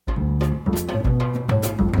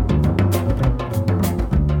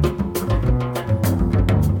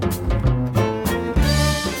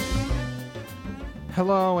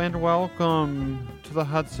welcome to the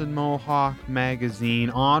Hudson Mohawk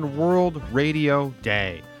Magazine on World Radio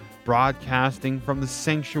Day, broadcasting from the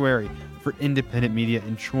Sanctuary for Independent Media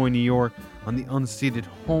in Troy, New York, on the unceded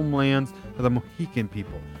homelands of the Mohican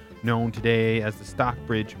people, known today as the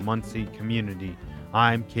Stockbridge Munsee community.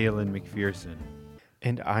 I'm Kaylin McPherson.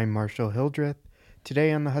 And I'm Marshall Hildreth.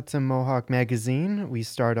 Today on the Hudson Mohawk Magazine, we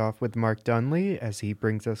start off with Mark Dunlea as he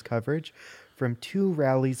brings us coverage from two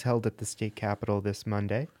rallies held at the state capitol this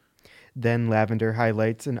Monday. Then Lavender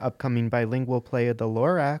highlights an upcoming bilingual play of the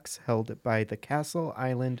Lorax held by the Castle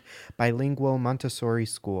Island Bilingual Montessori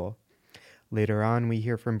School. Later on, we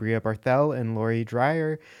hear from Brea Barthel and Laurie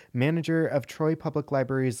Dreyer, manager of Troy Public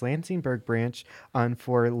Library's Lansingburgh branch, on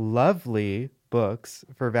 4 lovely books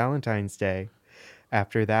for Valentine's Day.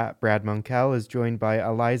 After that, Brad Monkell is joined by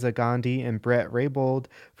Aliza, Gandhi, and Bret Raybould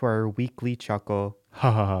for our weekly chuckle. Ha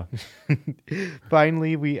ha.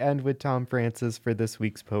 Finally, we end with Thom Frances for this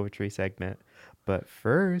week's poetry segment. But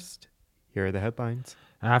first, here are the headlines.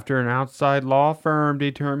 After an outside law firm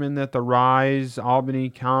determined that the Rise Albany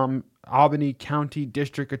County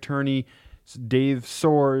District Attorney Dave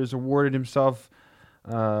Soares awarded himself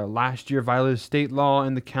last year violated state law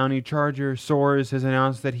and the county charger, Soares has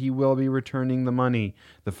announced that he will be returning the money.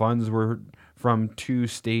 The funds were from 2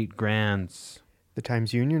 state grants. The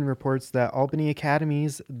Times-Union reports that Albany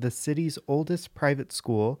Academies, the city's oldest private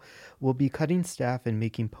school, will be cutting staff and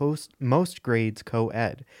making most grades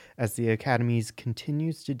co-ed as the Academies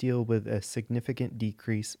continues to deal with a significant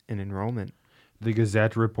decrease in enrollment. The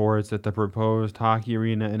Gazette reports that the proposed hockey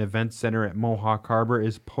arena and event center at Mohawk Harbor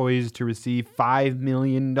is poised to receive $5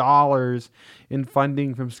 million in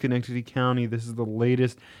funding from Schenectady County. This is the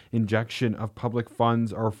latest injection of public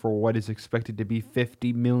funds, or for what is expected to be a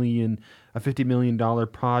 $50 million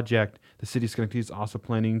project. The city of Schenectady is also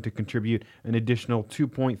planning to contribute an additional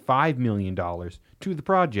 $2.5 million to the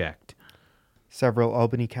project. Several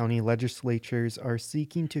Albany County legislatures are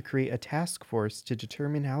seeking to create a task force to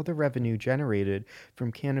determine how the revenue generated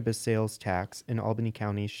from cannabis sales tax in Albany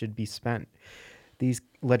County should be spent. These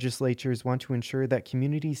legislatures want to ensure that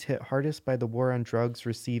communities hit hardest by the war on drugs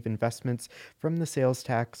receive investments from the sales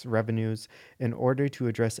tax revenues in order to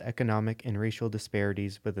address economic and racial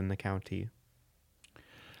disparities within the county.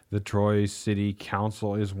 The Troy City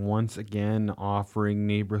Council is once again offering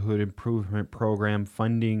neighborhood improvement program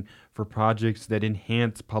funding for projects that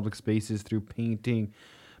enhance public spaces through painting,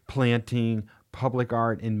 planting, public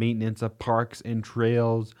art, and maintenance of parks and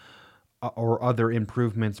trails or other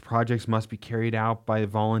improvements. Projects must be carried out by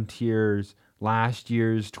volunteers. Last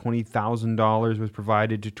year's $20,000 was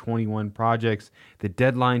provided to 21 projects. The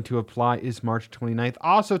deadline to apply is March 29th.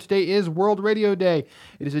 Also, today is World Radio Day.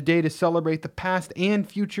 It is a day to celebrate the past and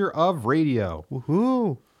future of radio.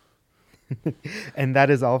 Woohoo! And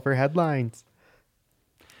that is all for headlines.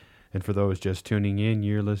 And for those just tuning in,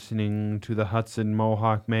 you're listening to the Hudson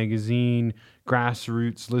Mohawk Magazine,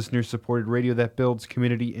 grassroots listener-supported radio that builds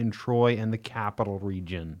community in Troy and the Capital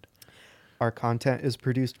Region. Our content is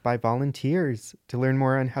produced by volunteers. To learn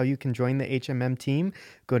more on how you can join the HMM team,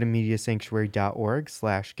 go to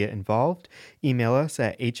mediasanctuary.org/get-involved, email us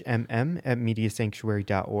at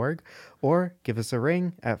hmm@mediasanctuary.org, or give us a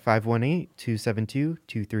ring at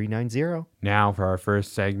 518-272-2390. Now for our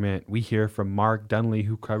first segment, we hear from Mark Dunlea,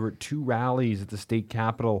 who covered 2 rallies at the state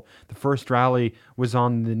capitol. The first rally was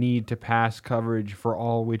on the need to pass coverage for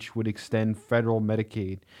all, which would extend federal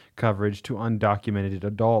Medicaid coverage to undocumented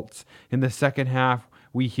adults. In the second half,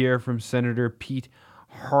 we hear from Senator Pete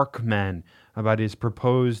Harkman about his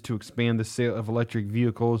proposed to expand the sale of electric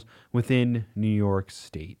vehicles within New York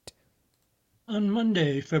State. On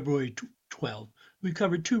Monday, February 12th, we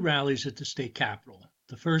covered 2 rallies at the state capitol.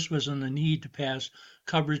 The first was on the need to pass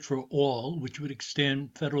coverage for all, which would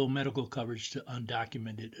extend federal medical coverage to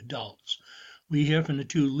undocumented adults. We hear from the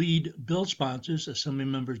 2 lead bill sponsors,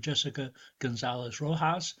 Assemblymember Jessica Gonzalez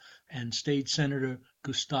Rojas and State Senator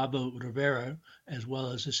Gustavo Rivera, as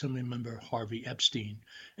well as Assemblymember Harvey Epstein.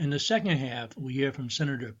 In the second half, we hear from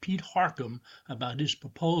Senator Pete Harkman about his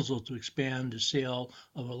proposal to expand the sale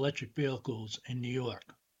of electric vehicles in New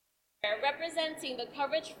York. Representing the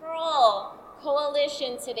Coverage for All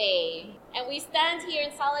coalition today, and we stand here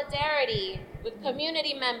in solidarity with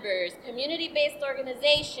community members, community-based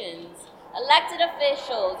organizations, elected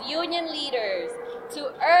officials, union leaders,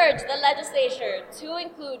 to urge the legislature to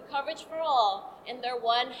include coverage for all in their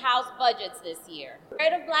House budgets this year.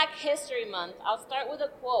 Part of Black History Month, I'll start with a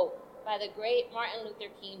quote by the great Martin Luther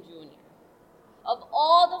King Jr. Of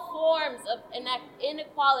all the forms of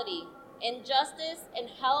inequality, injustice and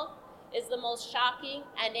health is the most shocking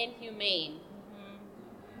and inhumane.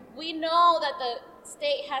 We know that the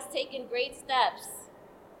state has taken great steps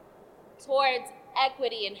towards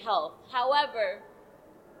equity in health. However,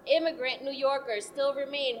 immigrant New Yorkers still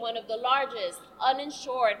remain one of the largest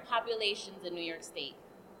uninsured populations in New York State.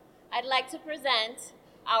 I'd like to present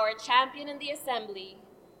our champion in the Assembly,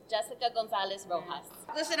 Jessica Gonzalez Rojas.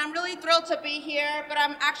 Listen, I'm really thrilled to be here, but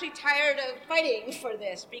I'm actually tired of fighting for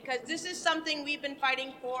this because this is something we've been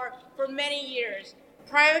fighting for many years.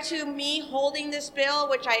 Prior to me holding this bill,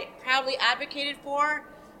 which I proudly advocated for,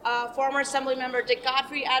 former Assemblymember Dick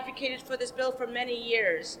Godfrey advocated for this bill for many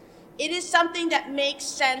years. It is something that makes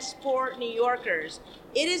sense for New Yorkers.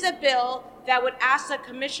 It is a bill that would ask the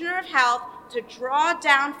Commissioner of Health to draw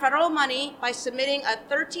down federal money by submitting a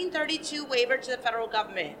 1332 waiver to the federal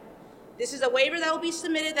government. This is a waiver that will be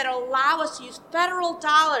submitted that will allow us to use federal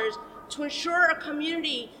dollars to ensure a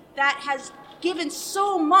community that has given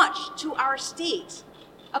so much to our state,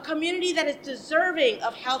 a community that is deserving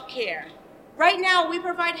of health care. Right now, we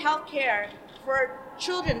provide health care for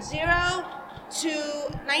children 0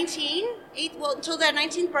 to 19, until their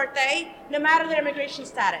 19th birthday, no matter their immigration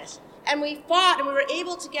status. And we fought and we were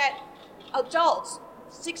able to get adults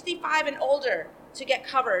 65 and older to get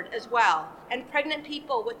covered as well, and pregnant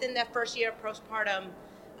people within their first year of postpartum.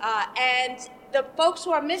 And the folks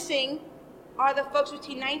who are missing are the folks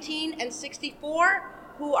between 19 and 64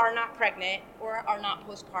 who are not pregnant or are not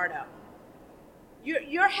postpartum.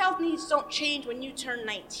 Your health needs don't change when you turn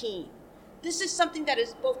 19. This is something that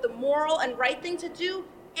is both the moral and right thing to do,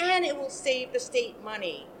 and it will save the state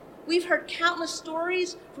money. We've heard countless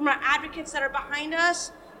stories from our advocates that are behind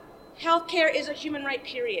us. Healthcare is a human right,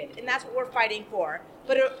 period, and that's what we're fighting for.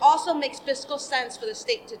 But it also makes fiscal sense for the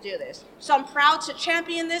state to do this. So I'm proud to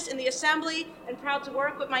champion this in the Assembly and proud to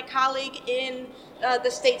work with my colleague in the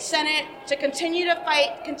State Senate to continue to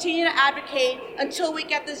fight, continue to advocate until we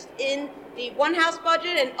get this in the One House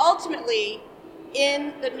budget and ultimately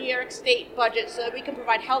in the New York State budget so that we can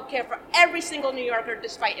provide health care for every single New Yorker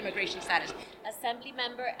despite immigration status.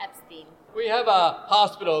 Assemblymember Epstein. We have a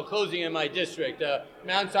hospital closing in my district,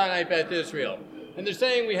 Mount Sinai Beth Israel, and they're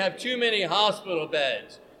saying we have too many hospital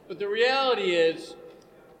beds. But the reality is,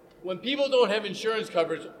 when people don't have insurance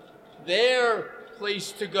coverage, their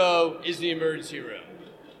place to go is the emergency room.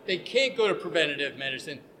 They can't go to preventative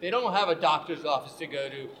medicine. They don't have a doctor's office to go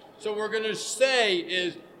to. So what we're going to say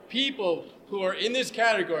is people who are in this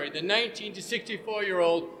category, the 19 to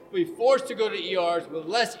 64-year-old, will be forced to go to ERs with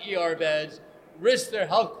less ER beds, risk their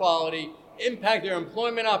health quality, impact their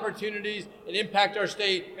employment opportunities, and impact our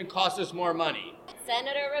state and cost us more money.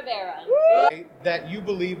 Senator Rivera. That you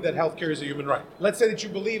believe that healthcare is a human right. Let's say that you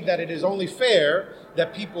believe that it is only fair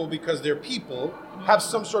that people, because they're people, have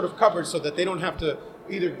some sort of coverage so that they don't have to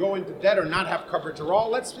either go into debt or not have coverage at all.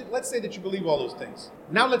 Let's say that you believe all those things.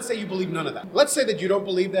 Now let's say you believe none of that. Let's say that you don't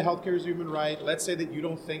believe that healthcare is a human right. Let's say that you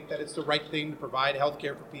don't think that it's the right thing to provide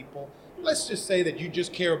healthcare for people. Let's just say that you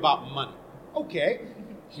just care about money. Okay,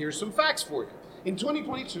 here's some facts for you. In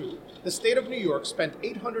 2022, the state of New York spent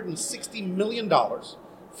 $860 million,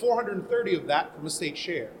 430 of that from a state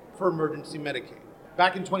share for emergency Medicaid.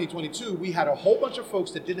 Back in 2022, we had a whole bunch of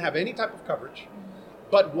folks that didn't have any type of coverage,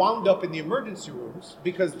 but wound up in the emergency rooms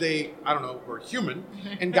because they, were human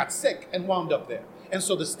and got sick and wound up there. And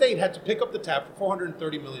so the state had to pick up the tab for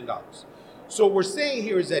 $430 million. So what we're saying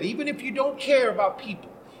here is that even if you don't care about people,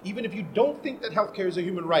 even if you don't think that healthcare is a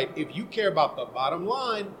human right, if you care about the bottom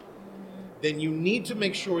line, then you need to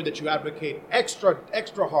make sure that you advocate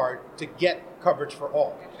extra hard to get coverage for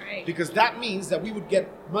all. Right. Because that means that we would get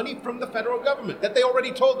money from the federal government that they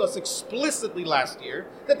already told us explicitly last year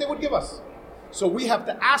that they would give us. So we have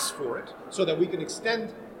to ask for it so that we can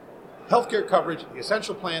extend healthcare coverage, the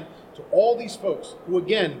essential plan, to all these folks who,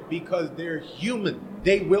 again, because they're human,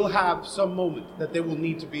 they will have some moment that they will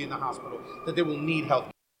need to be in the hospital, that they will need health.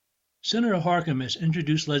 Senator Harkin has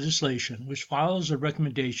introduced legislation which follows the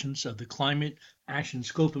recommendations of the Climate Action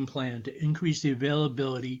Scoping Plan to increase the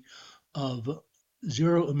availability of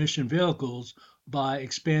zero-emission vehicles by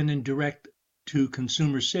expanding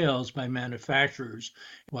direct-to-consumer sales by manufacturers.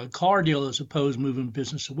 While car dealers oppose moving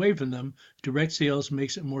business away from them, direct sales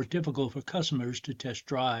makes it more difficult for customers to test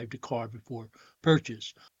drive the car before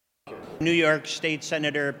purchase. New York State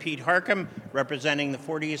Senator Pete Harkin, representing the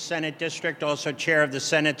 40th Senate District, also chair of the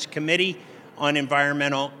Senate's Committee on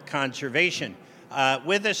Environmental Conservation.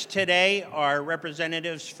 With us today are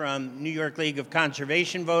representatives from New York League of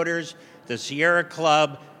Conservation Voters, the Sierra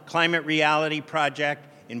Club, Climate Reality Project,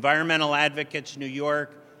 Environmental Advocates New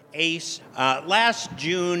York, ACE. Last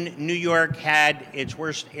June, New York had its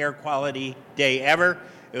worst air quality day ever.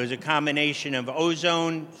 It was a combination of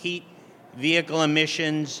ozone, heat, vehicle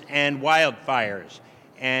emissions, and wildfires.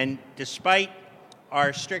 And despite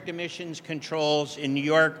our strict emissions controls in New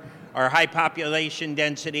York, Our high population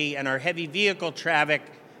density and our heavy vehicle traffic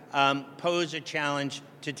pose a challenge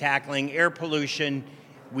to tackling air pollution.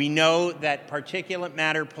 We know that particulate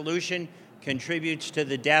matter pollution contributes to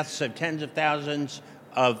the deaths of tens of thousands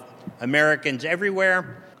of Americans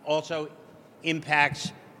everywhere, also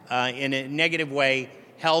impacts in a negative way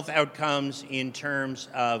health outcomes in terms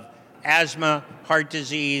of asthma, heart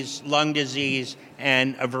disease, lung disease,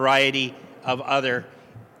 and a variety of other.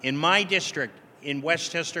 In my district, in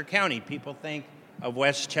Westchester County, people think of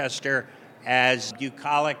Westchester as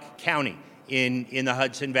bucolic county in the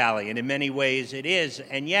Hudson Valley, and in many ways it is,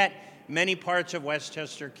 and yet many parts of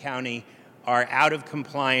Westchester County are out of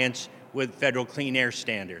compliance with federal clean air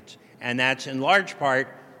standards, and that's in large part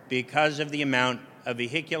because of the amount of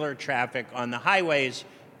vehicular traffic on the highways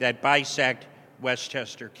that bisect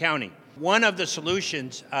Westchester County. One of the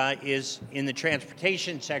solutions is in the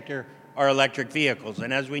transportation sector are electric vehicles,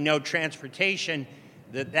 and as we know, transportation,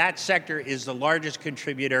 that sector is the largest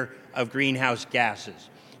contributor of greenhouse gases.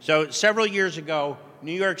 So several years ago,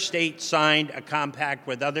 New York State signed a compact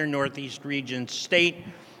with other Northeast regions state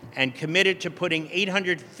and committed to putting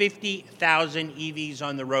 850,000 EVs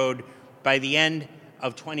on the road by the end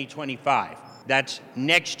of 2025. That's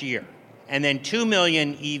next year. And then 2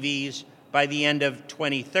 million EVs by the end of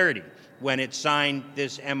 2030, when it signed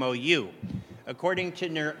this MOU. According to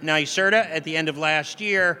NYSERDA, at the end of last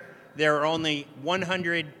year, there are only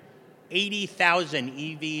 180,000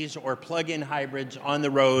 EVs or plug-in hybrids on the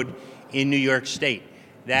road in New York State.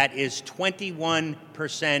 That is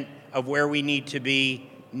 21% of where we need to be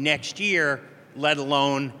next year, let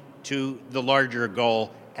alone to the larger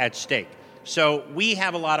goal at stake. So we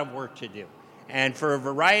have a lot of work to do. And for a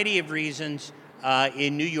variety of reasons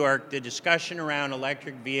in New York, the discussion around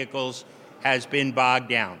electric vehicles has been bogged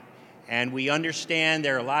down. And we understand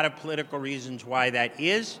there are a lot of political reasons why that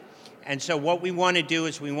is. And so what we want to do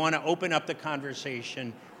is we want to open up the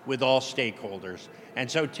conversation with all stakeholders. And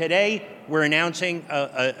so today we're announcing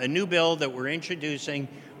a new bill that we're introducing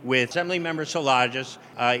with Assemblymember Solagis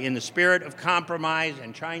in the spirit of compromise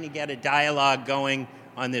and trying to get a dialogue going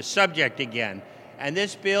on this subject again. And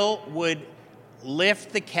this bill would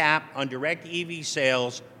lift the cap on direct EV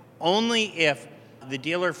sales only if the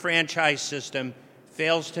dealer franchise system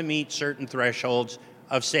fails to meet certain thresholds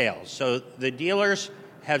of sales. So the dealers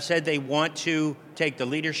have said they want to take the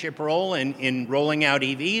leadership role in rolling out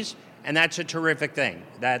EVs, and that's a terrific thing.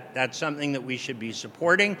 That's something that we should be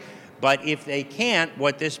supporting. But if they can't,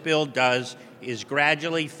 what this bill does is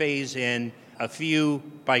gradually phase in a few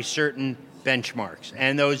by certain benchmarks.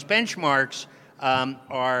 And those benchmarks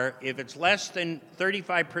are if it's less than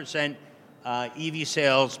 35% EV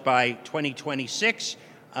sales by 2026,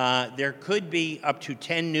 there could be up to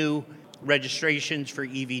 10 new registrations for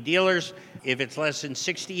EV dealers. If it's less than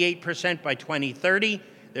 68% by 2030,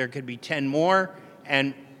 there could be 10 more.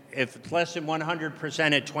 And if it's less than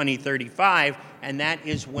 100% at 2035, and that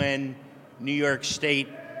is when New York State,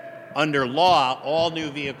 under law, all new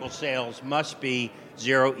vehicle sales must be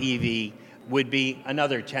zero EV, would be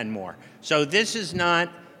another 10 more. So this is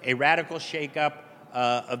not a radical shakeup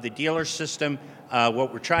of the dealer system.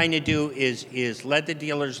 What we're trying to do is let the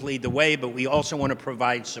dealers lead the way, but we also want to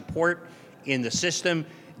provide support in the system.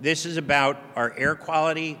 This is about our air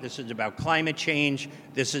quality. This is about climate change.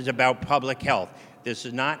 This is about public health. This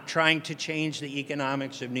is not trying to change the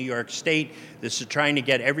economics of New York State. This is trying to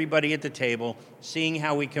get everybody at the table, seeing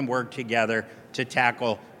how we can work together to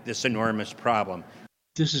tackle this enormous problem.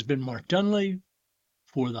 This has been Mark Dunlea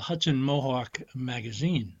for the Hudson Mohawk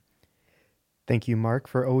Magazine. Thank you, Mark,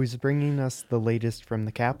 for always bringing us the latest from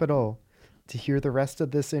the Capitol. To hear the rest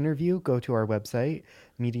of this interview, go to our website,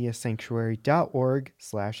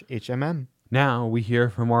 mediasanctuary.org/HMM. Now we hear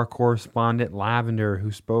from our correspondent Lavender,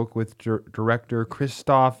 who spoke with director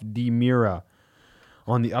Christophe de Mira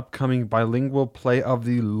on the upcoming bilingual play of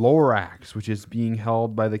the Lorax, which is being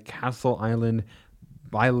held by the Castle Island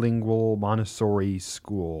Bilingual Montessori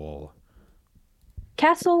School.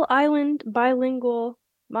 Castle Island Bilingual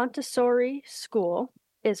Montessori School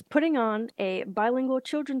is putting on a bilingual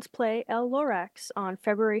children's play, El Lorax, on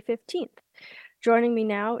February 15th. Joining me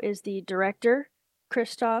now is the director,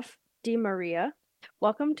 Christophe de Maria.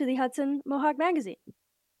 Welcome to the Hudson Mohawk Magazine.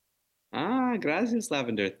 Gracias,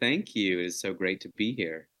 Lavender. Thank you. It's so great to be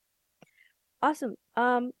here. Awesome.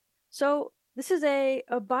 So this is a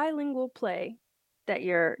bilingual play that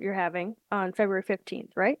you're having on February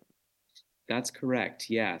 15th, right? That's correct.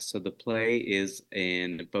 Yeah. So the play is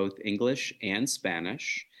in both English and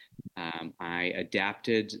Spanish. I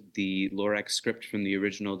adapted the Lorax script from the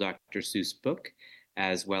original Dr. Seuss book,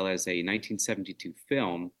 as well as a 1972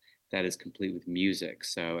 film that is complete with music.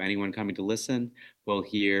 So anyone coming to listen will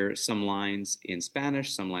hear some lines in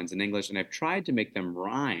Spanish, some lines in English, and I've tried to make them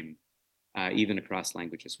rhyme even across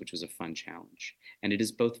languages, which was a fun challenge. And it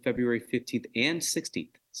is both February 15th and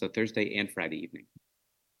 16th, so Thursday and Friday evening.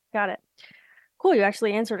 Got it. Cool. You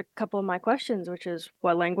actually answered a couple of my questions, which is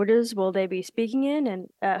what languages will they be speaking in,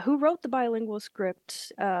 and who wrote the bilingual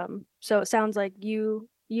script? So it sounds like you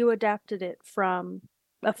adapted it from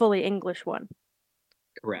a fully English one.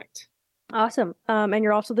 Correct. Awesome. And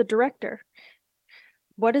you're also the director.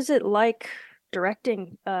 What is it like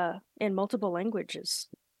directing in multiple languages?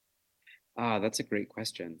 That's a great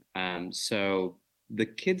question. So the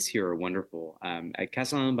kids here are wonderful. At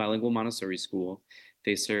Castle Island Bilingual Montessori School,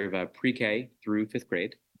 they serve pre-K through fifth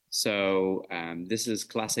grade. So this is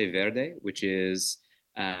Clase Verde, which is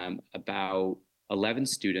about 11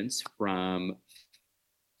 students from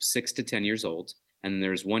 6 to 10 years old. And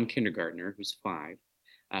there's one kindergartner who's 5,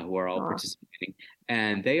 who are all participating.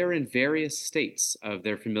 And they are in various states of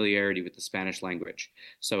their familiarity with the Spanish language.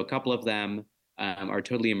 So a couple of them are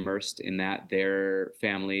totally immersed in that. Their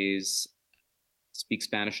families speak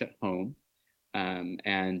Spanish at home,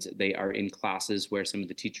 and they are in classes where some of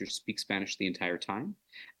the teachers speak Spanish the entire time.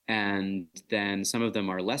 And then some of them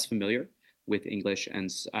are less familiar with English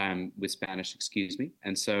and with Spanish, excuse me.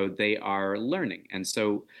 And so they are learning. And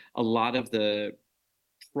so a lot of the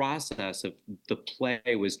process of the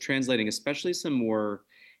play was translating, especially some more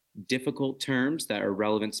difficult terms that are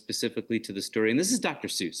relevant specifically to the story. And this is Dr.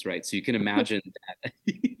 Seuss, right? So you can imagine that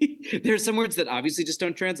there are some words that obviously just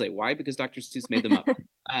don't translate. Why? Because Dr. Seuss made them up.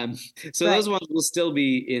 So those ones will still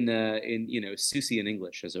be in Seussian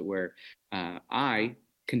English, as it were. I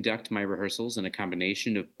conduct my rehearsals in a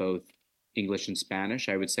combination of both English and Spanish.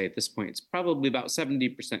 I would say at this point it's probably about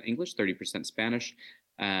 70% English, 30% Spanish,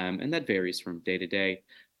 and that varies from day to day.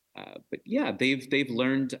 But yeah, they've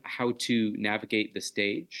learned how to navigate the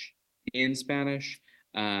stage in Spanish.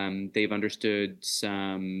 They've understood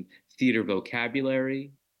some theater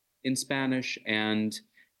vocabulary in Spanish, and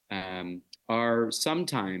are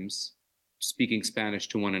sometimes speaking Spanish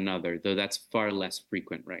to one another, though that's far less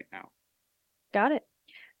frequent right now. Got it.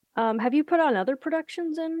 Have you put on other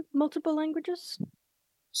productions in multiple languages?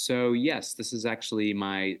 So yes, this is actually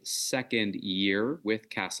my second year with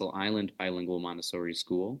Castle Island Bilingual Montessori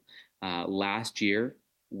School. Last year,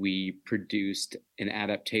 we produced an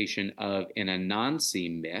adaptation of an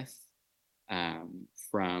Anansi myth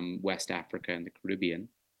from West Africa and the Caribbean,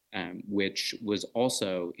 which was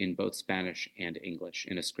also in both Spanish and English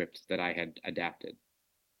in a script that I had adapted.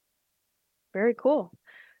 Very cool.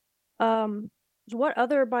 What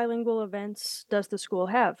other bilingual events does the school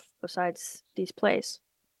have besides these plays?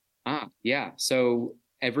 Yeah. So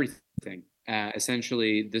everything.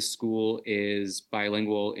 Essentially, this school is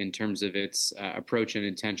bilingual in terms of its approach and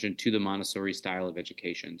intention to the Montessori style of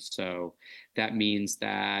education. So that means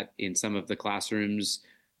that in some of the classrooms,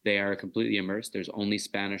 they are completely immersed. There's only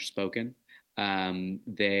Spanish spoken.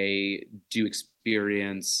 They do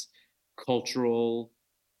experience cultural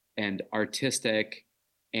and artistic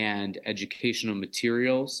and educational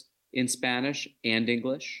materials in Spanish and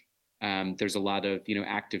English. There's a lot of,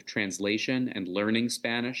 active translation and learning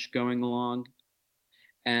Spanish going along.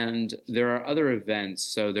 And there are other events.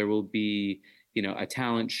 So there will be, a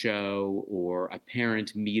talent show or a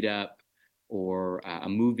parent meetup or a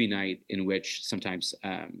movie night in which sometimes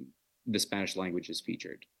the Spanish language is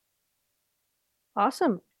featured.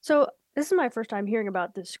 Awesome. So this is my first time hearing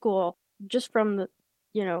about this school, just from the,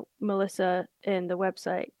 Melissa and the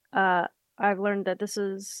website. I've learned that this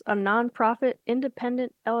is a nonprofit,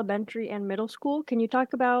 independent elementary and middle school. Can you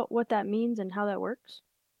talk about what that means and how that works?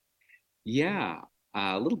 Yeah,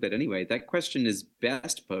 a little bit anyway. That question is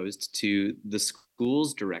best posed to the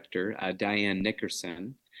school's director, Diane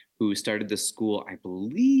Nickerson, who started the school, I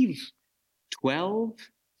believe, 12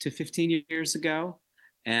 to 15 years ago.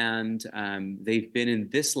 And they've been in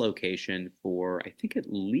this location for, I think,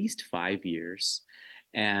 at least 5 years.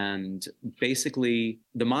 And basically,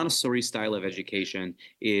 the Montessori style of education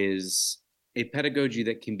is a pedagogy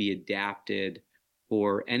that can be adapted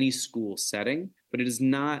for any school setting, but it is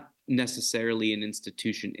not necessarily an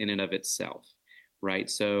institution in and of itself, right?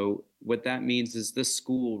 So what that means is the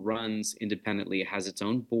school runs independently. It has its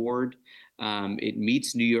own board. It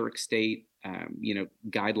meets New York State,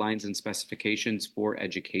 guidelines and specifications for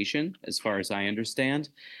education, as far as I understand.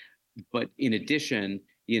 But in addition,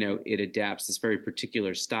 it adapts this very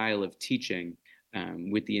particular style of teaching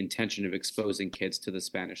with the intention of exposing kids to the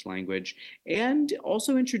Spanish language and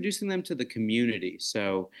also introducing them to the community.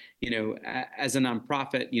 So, as a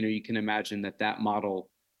nonprofit, you can imagine that model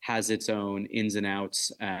has its own ins and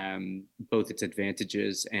outs, both its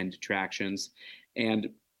advantages and detractions, and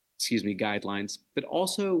guidelines, but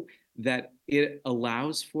also that it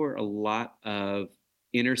allows for a lot of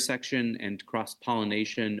intersection and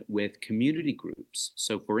cross-pollination with community groups.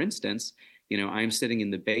 So for instance, I'm sitting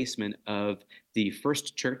in the basement of the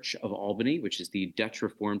First Church of Albany, which is the Dutch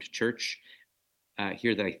Reformed Church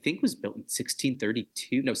here that I think was built in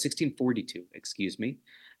 1642, excuse me.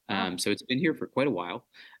 So it's been here for quite a while.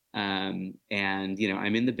 And,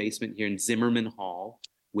 I'm in the basement here in Zimmerman Hall,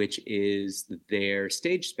 which is their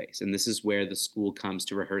stage space. And this is where the school comes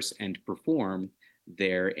to rehearse and perform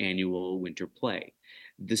their annual winter play.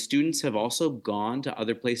 The students have also gone to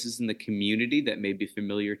other places in the community that may be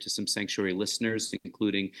familiar to some sanctuary listeners,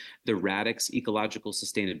 including the Radix Ecological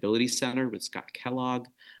Sustainability Center with Scott Kellogg.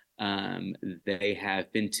 They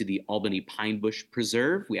have been to the Albany Pine Bush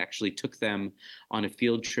Preserve. We actually took them on a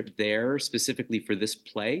field trip there specifically for this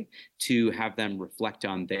play to have them reflect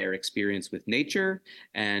on their experience with nature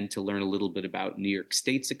and to learn a little bit about New York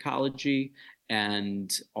State's ecology,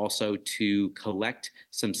 and also to collect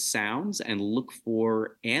some sounds and look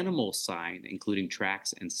for animal sign, including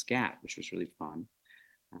tracks and scat, which was really fun.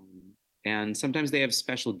 And sometimes they have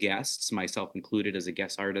special guests, myself included as a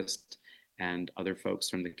guest artist, and other folks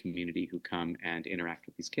from the community who come and interact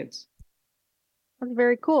with these kids. That's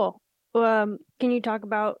very cool. Can you talk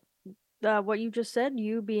about what you just said,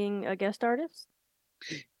 you being a guest artist?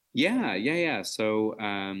 Yeah. So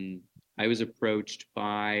I was approached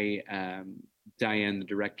by Diane, the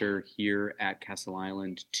director here at Castle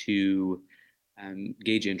Island, to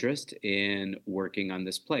gauge interest in working on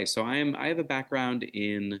this play. So I have a background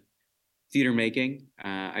in theater making.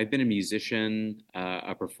 I've been a musician,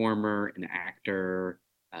 a performer, an actor,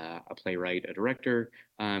 a playwright, a director,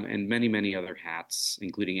 and many, many other hats,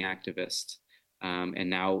 including activist, and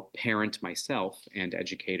now parent myself and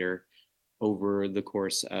educator over the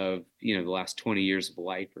course of the last 20 years of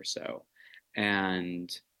life or so.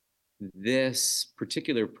 And this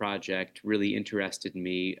particular project really interested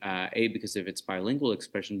me, A, because of its bilingual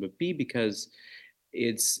expression, but B, because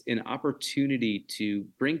it's an opportunity to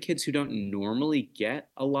bring kids who don't normally get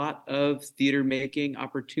a lot of theater making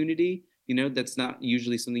opportunity. That's not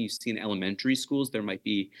usually something you see in elementary schools. There might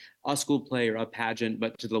be a school play or a pageant,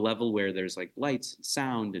 but to the level where there's like lights, and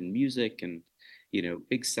sound, and music, and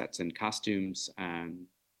big sets and costumes,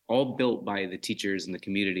 all built by the teachers and the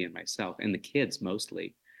community and myself and the kids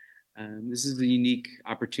mostly. This is a unique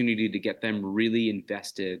opportunity to get them really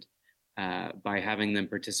invested by having them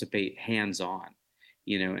participate hands-on.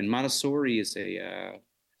 And Montessori is a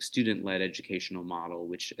student-led educational model,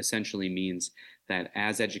 which essentially means that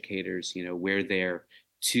as educators, we're there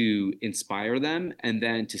to inspire them and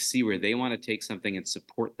then to see where they want to take something and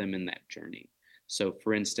support them in that journey. So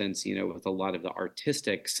for instance, with a lot of the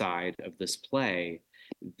artistic side of this play,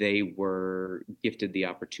 they were gifted the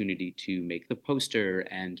opportunity to make the poster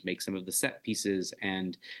and make some of the set pieces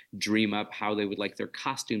and dream up how they would like their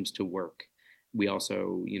costumes to work. We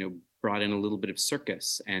also, brought in a little bit of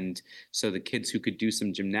circus. And so the kids who could do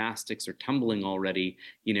some gymnastics or tumbling already,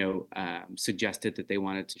 suggested that they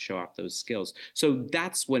wanted to show off those skills. So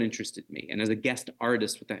that's what interested me. And as a guest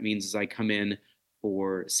artist, what that means is I come in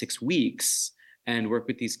for 6 weeks and work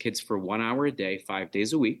with these kids for 1 hour a day, 5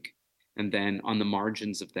 days a week. And then on the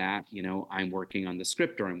margins of that, I'm working on the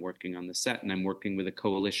script, or I'm working on the set, and I'm working with a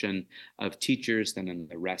coalition of teachers and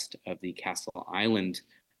the rest of the Castle Island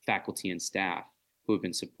faculty and staff who have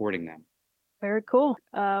been supporting them. Very cool.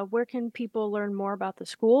 Where can people learn more about the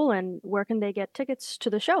school, and where can they get tickets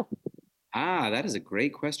to the show? That is a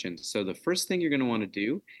great question. So the first thing you're going to want to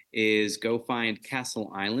do is go find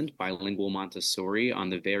Castle Island Bilingual Montessori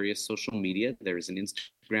on the various social media. There is an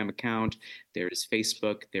Instagram account, there is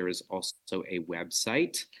Facebook, there is also a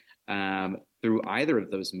website. Through either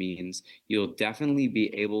of those means, you'll definitely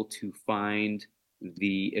be able to find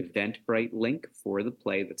the Eventbrite link for the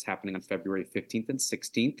play that's happening on February 15th and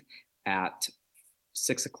 16th at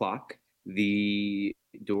 6 o'clock. The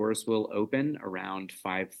doors will open around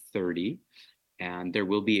 5:30, and there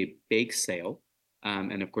will be a bake sale.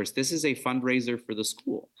 And of course, this is a fundraiser for the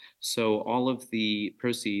school. So all of the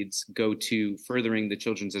proceeds go to furthering the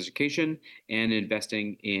children's education and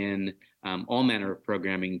investing in all manner of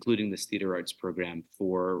programming, including this theater arts program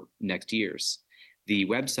for next year's. The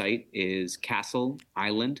website is Castle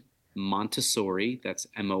Island Montessori, that's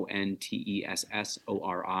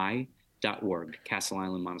MONTESSORI.org,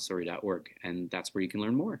 castleislandmontessori.org, and that's where you can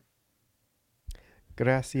learn more.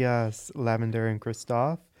 Gracias, Lavender and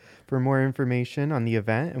Christophe. For more information on the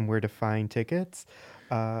event and where to find tickets,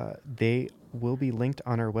 they will be linked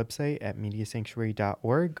on our website at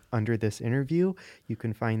mediasanctuary.org under this interview. You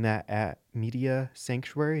can find that at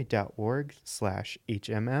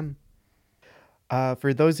mediasanctuary.org/HMM.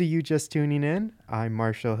 For those of you just tuning in, I'm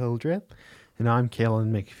Marshall Hildreth. And I'm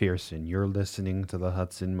Kalen McPherson. You're listening to the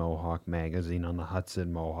Hudson Mohawk Magazine on the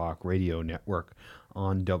Hudson Mohawk Radio Network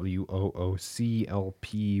on WOOCLP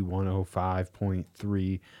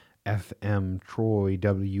 105.3 FM Troy,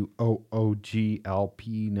 WOOGLP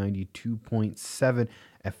 92.7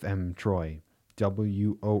 FM Troy,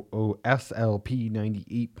 WOOSLP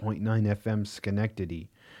 98.9 FM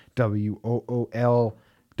Schenectady, WOOALP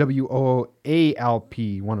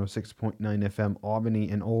 106.9 FM Albany,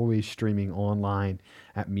 and always streaming online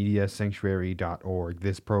at mediasanctuary.org.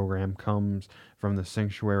 This program comes from the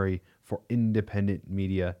Sanctuary for Independent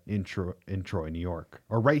Media in Troy, New York,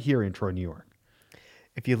 or right here in Troy, New York.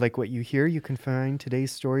 If you like what you hear, you can find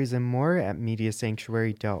today's stories and more at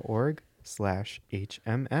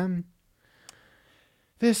mediasanctuary.org/HMM.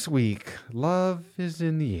 This week, love is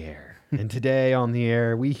in the air. And today on the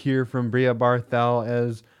air, we hear from Brea Barthel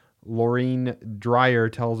as Laurie Dreyer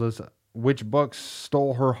tells us which books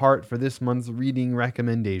stole her heart for this month's reading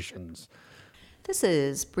recommendations. This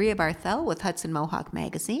is Brea Barthel with Hudson Mohawk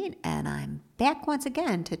Magazine, and I'm back once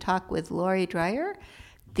again to talk with Laurie Dreyer,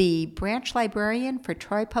 the branch librarian for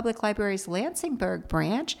Troy Public Library's Lansingburgh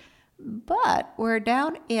branch, but we're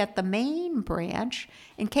down at the main branch.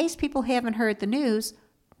 In case people haven't heard the news,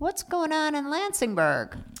 what's going on in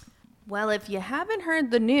Lansingburgh? Well, if you haven't heard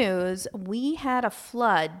the news, we had a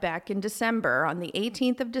flood back in December, on the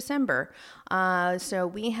 18th of December.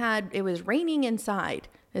 It was raining inside,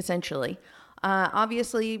 essentially.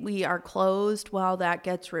 Obviously, we are closed while that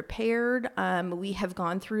gets repaired. We have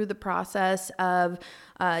gone through the process of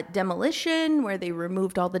demolition, where they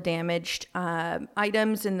removed all the damaged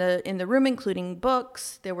items in the room, including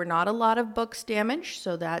books. There were not a lot of books damaged,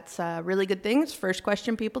 so that's really good things. First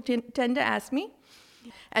question people tend to ask me.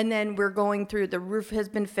 And then we're going through, the roof has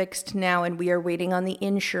been fixed now, and we are waiting on the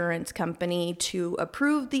insurance company to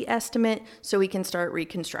approve the estimate so we can start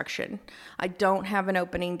reconstruction. I don't have an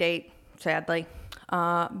opening date, sadly,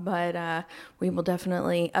 but we will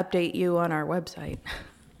definitely update you on our website.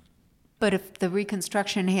 But if the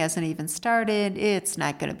reconstruction hasn't even started, it's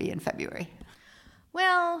not going to be in February.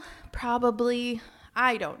 Well, probably.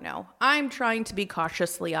 I don't know. I'm trying to be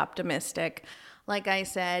cautiously optimistic. Like I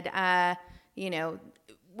said,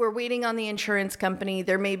 we're waiting on the insurance company.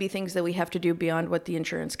 There may be things that we have to do beyond what the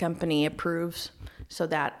insurance company approves. So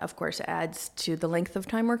that, of course, adds to the length of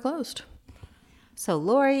time we're closed. So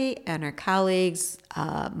Laurie and her colleagues,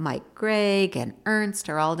 Mike Gregg and Ernst,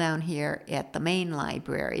 are all down here at the main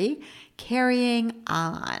library carrying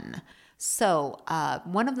on. So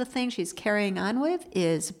one of the things she's carrying on with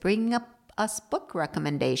is bringing up us book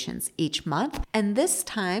recommendations each month. And this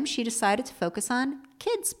time she decided to focus on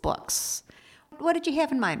kids' books. What did you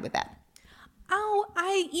have in mind with that?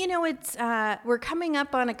 We're coming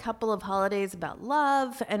up on a couple of holidays about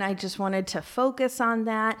love, and I just wanted to focus on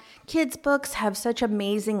that. Kids' books have such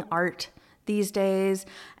amazing art these days,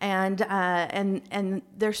 and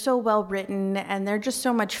they're so well written, and they're just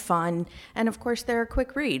so much fun. And of course, they're a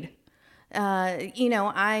quick read.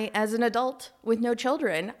 As an adult with no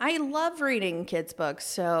children, I love reading kids' books,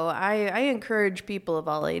 so I encourage people of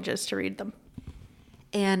all ages to read them.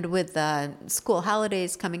 And with school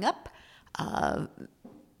holidays coming up,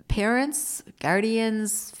 parents,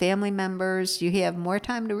 guardians, family members, you have more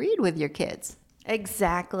time to read with your kids.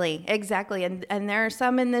 Exactly. And there are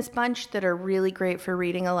some in this bunch that are really great for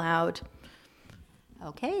reading aloud.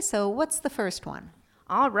 Okay, so what's the first one?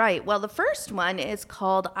 All right. Well, the first one is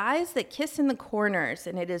called Eyes That Kiss in the Corners,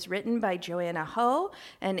 and it is written by Joanna Ho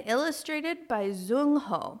and illustrated by Zung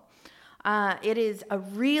Ho. It is a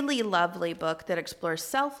really lovely book that explores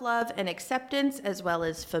self-love and acceptance as well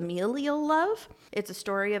as familial love. It's a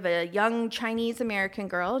story of a young Chinese-American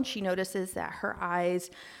girl, and she notices that her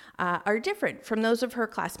eyes are different from those of her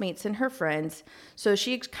classmates and her friends. So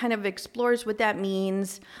she kind of explores what that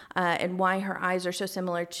means and why her eyes are so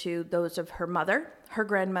similar to those of her mother, her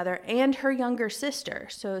grandmother, and her younger sister.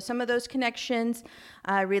 So some of those connections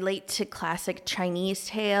relate to classic Chinese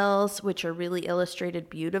tales, which are really illustrated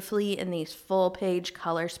beautifully in these full-page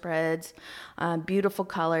color spreads, beautiful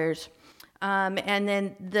colors. And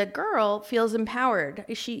then the girl feels empowered.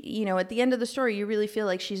 She, at the end of the story, you really feel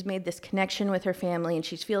like she's made this connection with her family, and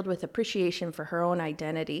she's filled with appreciation for her own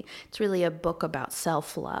identity. It's really a book about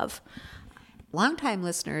self-love. Longtime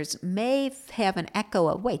listeners may have an echo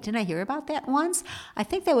of, wait, didn't I hear about that once? I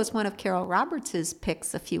think that was one of Carol Roberts'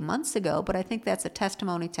 picks a few months ago, but I think that's a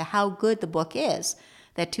testimony to how good the book is.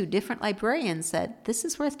 that 2 different librarians said, this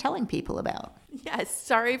is worth telling people about. Yes,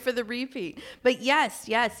 sorry for the repeat. But yes,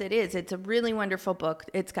 it is. It's a really wonderful book.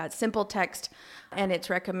 It's got simple text, and it's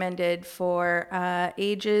recommended for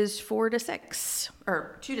ages 4 to 6,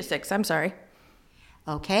 or 2 to 6, I'm sorry.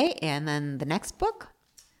 Okay, and then the next book?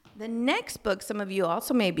 The next book some of you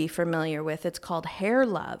also may be familiar with. It's called Hair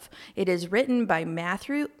Love. It is written by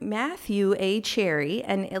Matthew A. Cherry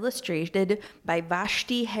and illustrated by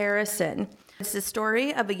Vashti Harrison. It's the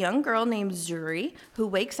story of a young girl named Zuri who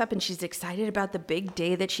wakes up and she's excited about the big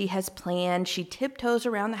day that she has planned. She tiptoes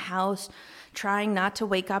around the house trying not to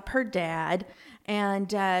wake up her dad.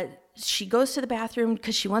 And she goes to the bathroom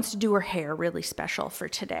because she wants to do her hair really special for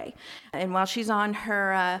today. And while she's on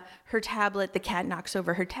her tablet, the cat knocks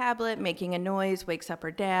over her tablet, making a noise, wakes up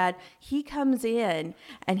her dad. He comes in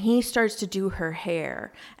and he starts to do her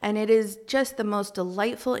hair. And it is just the most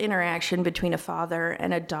delightful interaction between a father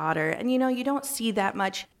and a daughter. And you don't see that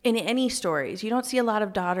much in any stories. You don't see a lot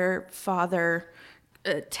of daughter-father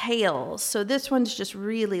tales. So this one's just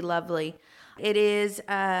really lovely. It is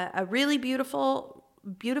a really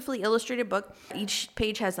beautifully illustrated book. Each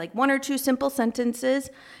page has like 1 or 2 simple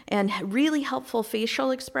sentences and really helpful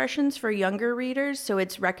facial expressions for younger readers. So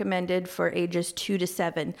it's recommended for ages 2 to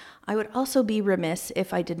 7. I would also be remiss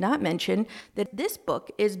if I did not mention that this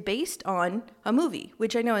book is based on a movie,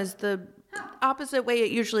 which I know is the opposite way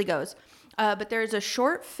it usually goes. But there's a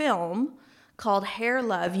short film called Hair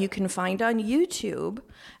Love you can find on YouTube.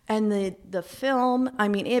 And the film,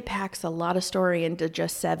 it packs a lot of story into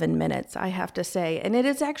just 7 minutes, I have to say. And it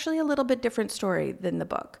is actually a little bit different story than the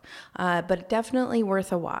book, but definitely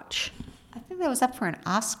worth a watch. I think that was up for an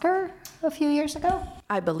Oscar a few years ago.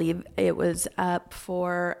 I believe it was up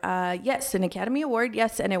for, an Academy Award,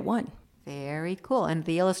 yes, and it won. Very cool. And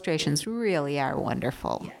the illustrations really are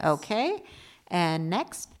wonderful. Yes. Okay. And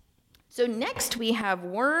next? So next we have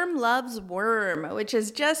Worm Loves Worm, which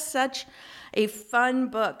is just such a fun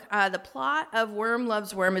book. The plot of Worm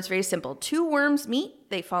Loves Worm is very simple. 2 worms meet,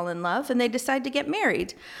 they fall in love, and they decide to get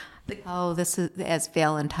married. This has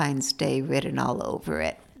Valentine's Day written all over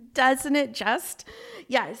it. Doesn't it just?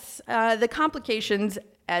 Yes. The complications,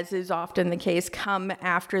 as is often the case, come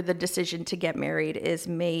after the decision to get married is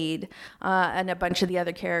made. And a bunch of the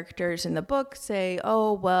other characters in the book say,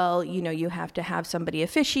 you have to have somebody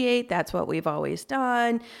officiate. That's what we've always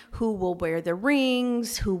done. Who will wear the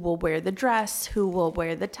rings? Who will wear the dress? Who will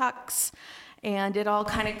wear the tux? And it all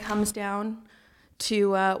kind of comes down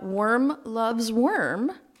to Worm Loves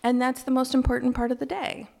Worm. And that's the most important part of the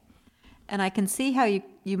day. And I can see how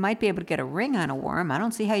you might be able to get a ring on a worm. I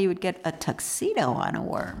don't see how you would get a tuxedo on a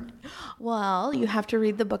worm. Well, you have to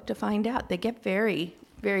read the book to find out. They get very,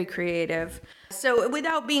 very creative. So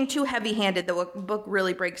without being too heavy-handed, the book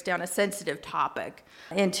really breaks down a sensitive topic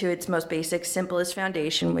into its most basic, simplest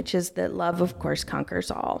foundation, which is that love, of course,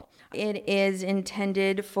 conquers all. It is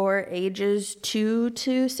intended for ages 2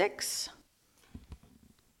 to 6.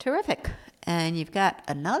 Terrific. And you've got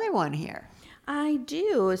another one here. I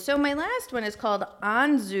do. So my last one is called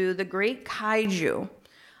Anzu, the Great Kaiju.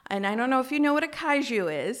 And I don't know if you know what a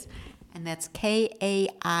kaiju is. And that's Kaiju.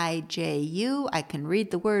 I can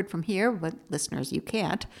read the word from here, but listeners, you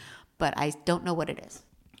can't. But I don't know what it is.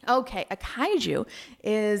 Okay, a kaiju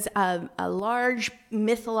is a large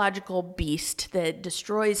mythological beast that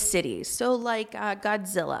destroys cities. So like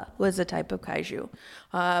Godzilla was a type of kaiju.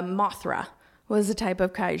 Mothra was a type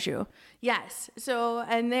of kaiju. Yes. So,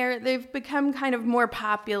 and they've become kind of more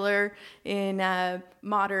popular in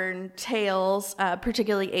modern tales,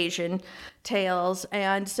 particularly Asian tales.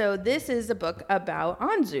 And so this is a book about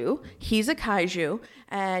Anzu. He's a kaiju,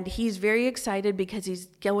 and he's very excited because he's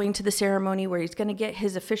going to the ceremony where he's going to get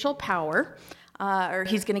his official power, or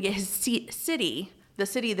he's going to get his city, the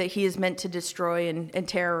city that he is meant to destroy and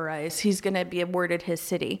terrorize. He's going to be awarded his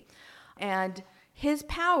city. And his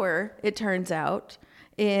power, it turns out,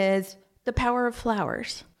 is the power of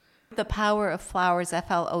flowers. The power of flowers,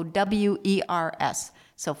 Flowers.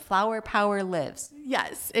 So flower power lives.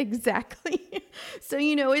 Yes, exactly. So,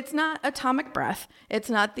 it's not atomic breath.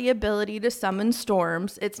 It's not the ability to summon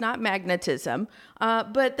storms. It's not magnetism.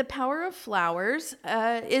 But the power of flowers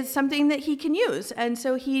is something that he can use. And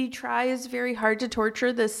so he tries very hard to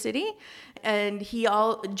torture the city. And he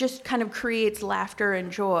just kind of creates laughter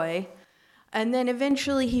and joy. And then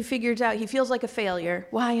eventually he figures out, he feels like a failure.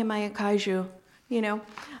 Why am I a kaiju?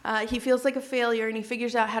 He feels like a failure, and he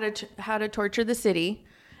figures out how to torture the city.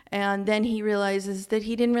 And then he realizes that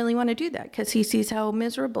he didn't really want to do that because he sees how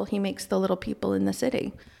miserable he makes the little people in the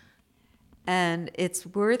city. And it's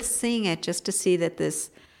worth seeing it just to see that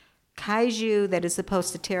this kaiju that is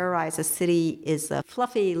supposed to terrorize a city is a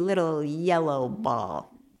fluffy little yellow ball.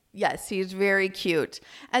 Yes, he's very cute.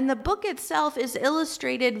 And the book itself is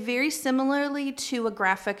illustrated very similarly to a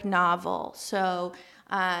graphic novel. So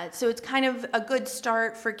it's kind of a good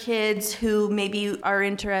start for kids who maybe are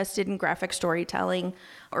interested in graphic storytelling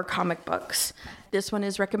or comic books. This one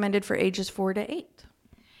is recommended for ages 4 to 8.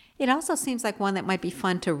 It also seems like one that might be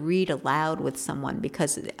fun to read aloud with someone,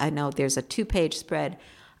 because I know there's a 2-page spread.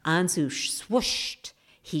 Anzu swooshed,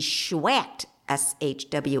 he schwacked, SHWACK,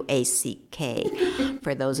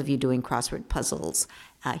 for those of you doing crossword puzzles.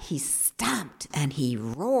 He stomped and he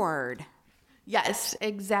roared. Yes,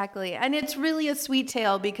 exactly. And it's really a sweet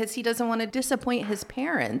tale because he doesn't want to disappoint his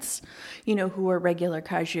parents, who are regular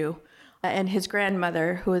kaiju, and his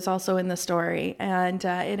grandmother, who is also in the story. And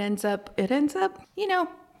it ends up,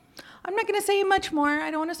 I'm not going to say much more. I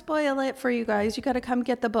don't want to spoil it for you guys. You got to come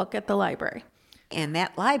get the book at the library. And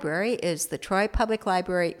that library is the Troy Public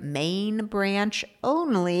Library main branch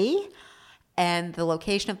only. And the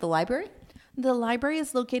location of the library? The library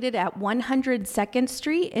is located at 102nd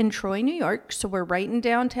Street in Troy, New York. So we're right in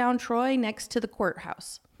downtown Troy next to the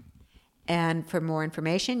courthouse. And for more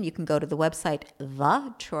information, you can go to the website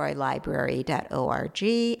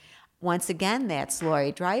thetroylibrary.org. Once again, that's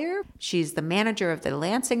Laurie Dreyer. She's the manager of the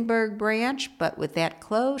Lansingburgh branch, but with that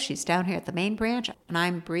closed, she's down here at the main branch. And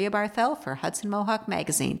I'm Brea Barthel for Hudson Mohawk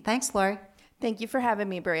Magazine. Thanks, Laurie. Thank you for having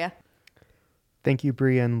me, Brea. Thank you,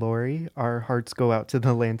 Brea and Laurie. Our hearts go out to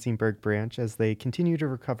the Lansingburgh branch as they continue to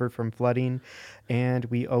recover from flooding, and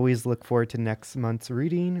we always look forward to next month's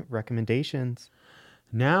reading recommendations.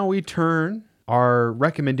 Now we turn our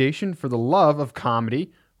recommendation for the love of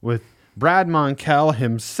comedy with Brad Monkell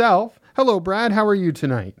himself. Hello, Brad. How are you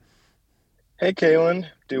tonight? Hey, Kaylin.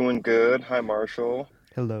 Doing good. Hi, Marshall.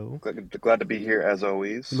 Hello. Glad to be here, as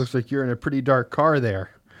always. It looks like you're in a pretty dark car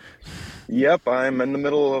there. Yep, I'm in the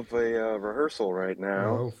middle of a rehearsal right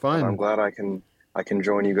now. Oh, fun. I'm glad I can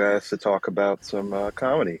join you guys to talk about some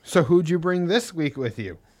comedy. So who'd you bring this week with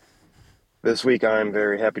you? This week, I'm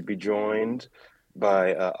very happy to be joined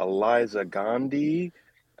by Aliza Gandhi,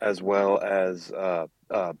 as well as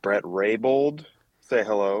Bret Raybould. Say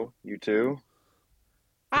hello, you two.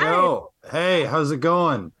 Yo, hey, how's it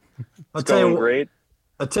going? It's going great.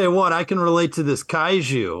 I'll tell you what, I can relate to this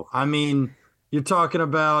kaiju. I mean, you're talking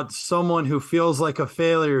about someone who feels like a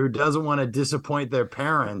failure, who doesn't want to disappoint their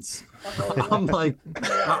parents. I'm like,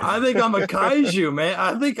 I think I'm a kaiju, man.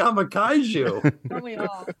 I think I'm a kaiju. Don't we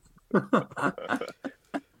all?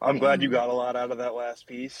 I'm glad you got a lot out of that last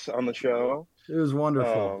piece on the show. It was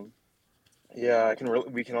wonderful. Yeah,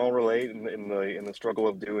 we can all relate in the struggle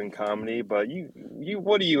of doing comedy. But you,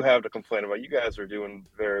 what do you have to complain about? You guys are doing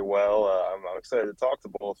very well. I'm excited to talk to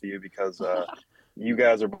both of you because you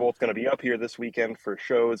guys are both going to be up here this weekend for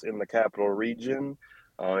shows in the Capital Region.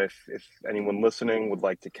 If anyone listening would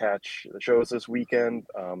like to catch the shows this weekend,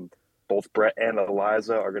 both Bret and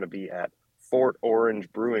Aliza are going to be at Fort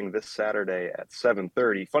Orange Brewing this Saturday at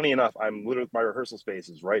 7:30. Funny enough, I'm literally, my rehearsal space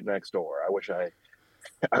is right next door. I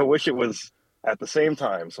wish it was at the same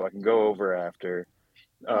time so I can go over after.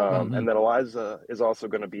 And then Aliza is also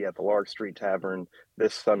going to be at the Lark Street Tavern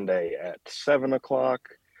this Sunday at 7 o'clock.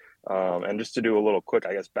 And just to do a little quick,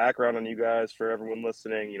 I guess, background on you guys for everyone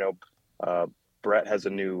listening, Bret has a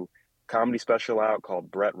new comedy special out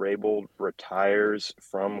called Bret Raybould Retires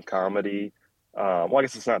from Comedy. Well, I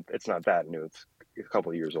guess it's not that new. It's a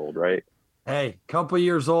couple of years old, right? Hey, couple of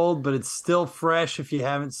years old, but it's still fresh if you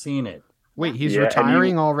haven't seen it. Wait, he's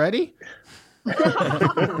retiring already?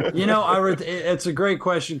 It's a great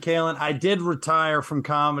question, Kaylin. I did retire from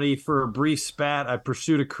comedy for a brief spat. I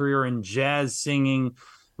pursued a career in jazz singing,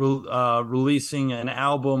 releasing an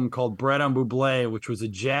album called Bret on Bublé, which was a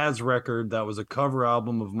jazz record that was a cover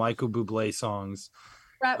album of Michael Bublé songs.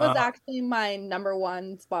 Bret was actually my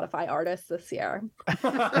 #1 Spotify artist this year.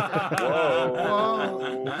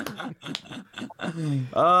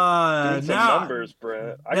 Numbers,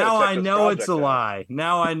 Bret. Now I know it's a lie.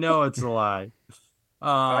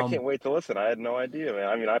 I can't wait to listen. I had no idea, man.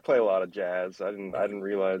 I mean, I play a lot of jazz. I didn't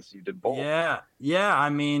realize you did both. Yeah.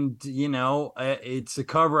 I mean, it's a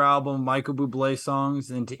cover album of Michael Bublé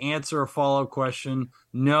songs. And to answer a follow-up question,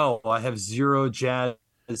 no, I have zero jazz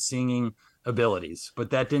singing abilities, but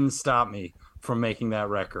that didn't stop me from making that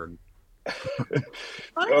record.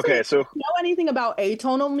 Honestly, okay, so if you know anything about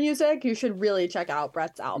atonal music, you should really check out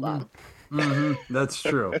Bret's album. That's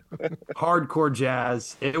true. Hardcore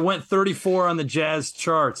jazz. It went 34 on the jazz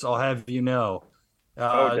charts, I'll have you know.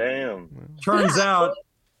 Oh, damn. Turns out,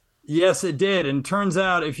 Yes, it did. And turns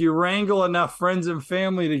out if you wrangle enough friends and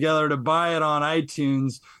family together to buy it on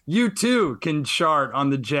iTunes, you too can chart on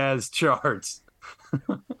the jazz charts.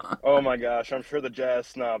 Oh my gosh, I'm sure the jazz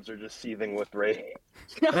snobs are just seething with rage.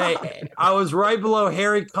 Hey, I was right below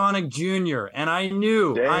Harry Connick Jr., and I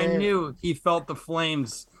Damn. knew he felt the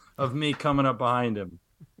flames of me coming up behind him.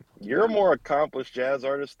 You're a more accomplished jazz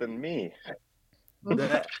artist than me.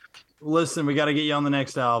 Listen, we got to get you on the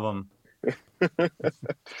next album. Got to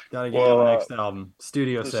get you on the next album.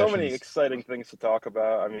 Studio there's sessions. So many exciting things to talk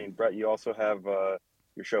about. I mean, Bret, you also have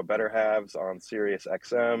your show Better Halves on Sirius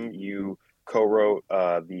XM. You co-wrote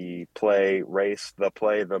the play Race,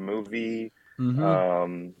 the movie.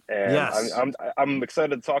 Mm-hmm. And yes. I'm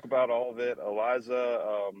excited to talk about all of it.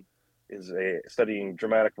 Aliza is studying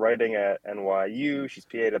dramatic writing at NYU. She's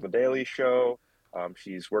PA'd at The Daily Show.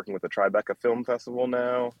 She's working with the Tribeca Film Festival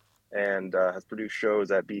now, and has produced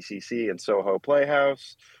shows at BCC and Soho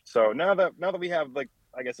Playhouse. So now that we have, like,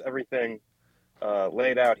 I guess everything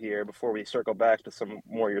laid out here, before we circle back to some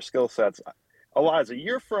more of your skill sets, Aliza,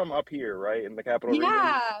 you're from up here, right, in the Capital Region?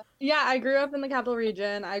 Yeah, I grew up in the Capital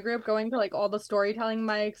Region. I grew up going to like all the storytelling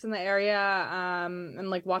mics in the area, and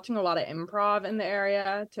like watching a lot of improv in the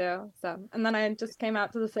area too. So, and then I just came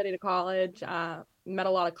out to the city to college, met a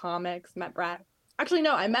lot of comics, met Bret. Actually,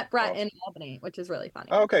 no, I met Bret in Albany, which is really funny.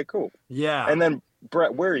 Oh, okay, cool. Yeah. And then,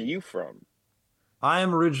 Bret, where are you from? I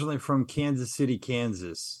am originally from Kansas City,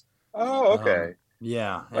 Kansas. Oh, okay.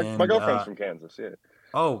 Yeah. My girlfriend's from Kansas, yeah.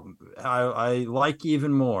 Oh, I like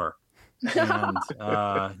even more. And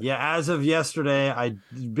yeah, as of yesterday,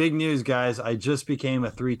 big news, guys. I just became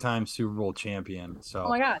a 3-time Super Bowl champion. So, oh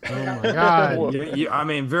my god, I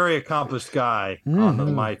mean, very accomplished guy on the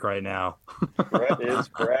mic right now. Bret is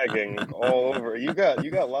bragging all over. You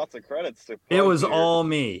got lots of credits to. It was all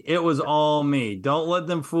me. It was all me. Don't let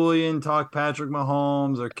them fool you and talk Patrick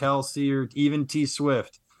Mahomes or Kelsey or even T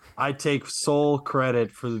Swift. I take sole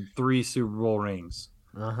credit for the 3 Super Bowl rings.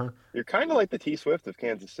 You're kind of like the T Swift of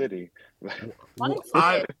Kansas City.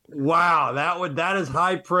 Wow, that is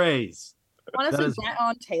high praise. Honestly, Bret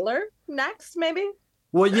on Taylor next, maybe.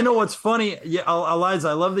 Well, you know what's funny? Yeah, Aliza,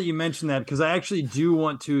 I love that you mentioned that, because I actually do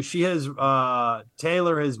want to. She has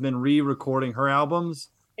Taylor has been re-recording her albums,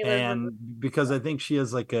 and because I think she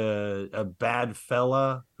has like a bad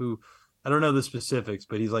fella who, I don't know the specifics,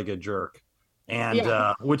 but he's like a jerk, and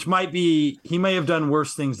which might be, he may have done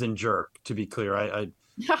worse things than jerk. To be clear, I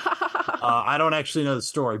don't actually know the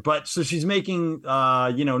story, but so she's making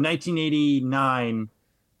 1989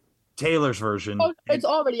 Taylor's version. Oh, it's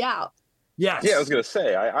already out. Yes. Yeah, I was gonna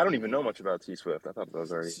say I don't even know much about T Swift. I thought that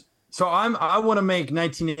was already. So I want to make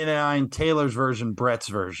 1989 Taylor's version, Bret's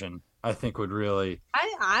version. I think would really.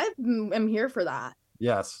 I am here for that.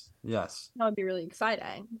 Yes. That would be really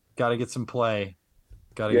exciting. Got to get some play.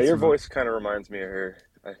 Your voice kind of reminds me of her.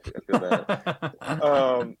 I feel that.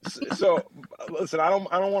 So listen, I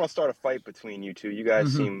don't want to start a fight between you two. You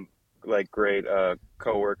guys seem like great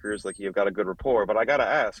co-workers, like you've got a good rapport. But I gotta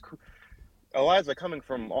ask, Aliza, coming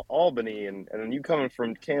from Albany and you coming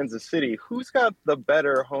from Kansas City, who's got the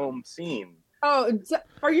better home scene? Oh, is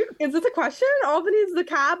this a question? Albany is the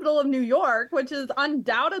capital of New York, which is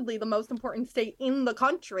undoubtedly the most important state in the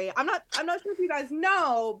country. I'm not sure if you guys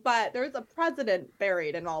know, but there's a president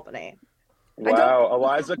buried in Albany. Wow,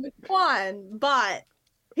 Aliza. One, but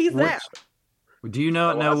he's there. Do you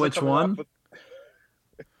know which one?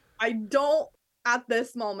 I don't at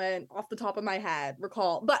this moment off the top of my head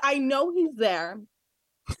recall, but I know he's there.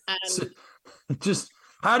 And just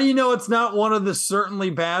how do you know it's not one of the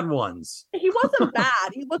certainly bad ones? He wasn't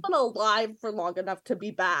bad. He wasn't alive for long enough to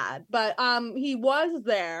be bad, but he was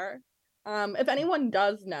there. If anyone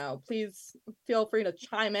does know, please feel free to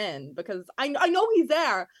chime in, because I know he's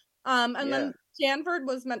there. Then Stanford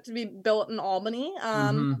was meant to be built in Albany.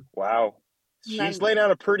 Wow. She's laying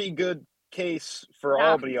out a pretty good case for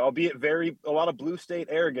Albany, albeit a lot of blue state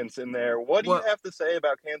arrogance in there. What do you have to say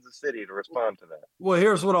about Kansas City to respond to that? Well,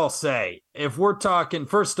 here's what I'll say. If we're talking,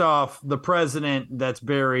 first off, the president that's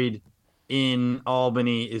buried in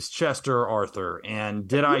Albany is Chester Arthur. And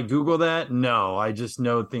did I Google that? No, I just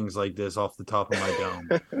know things like this off the top of my dome.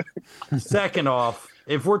 Second off,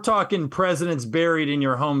 if we're talking presidents buried in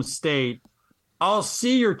your home state, I'll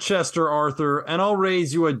see your Chester Arthur and I'll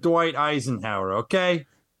raise you a Dwight Eisenhower, okay?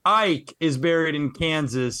 Ike is buried in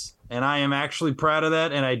Kansas, and I am actually proud of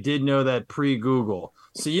that, and I did know that pre-Google.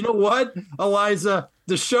 So you know what, Aliza?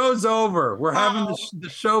 The show's over. We're having the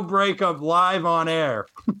show breakup live on air.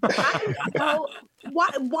 So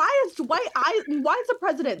why is the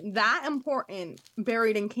president that important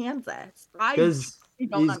buried in Kansas? Because he's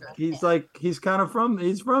from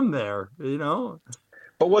there, you know.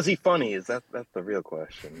 But was he funny? That's the real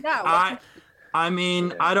question. Yeah. I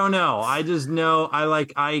mean, I don't know. I just know I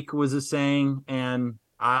like Ike was a saying, and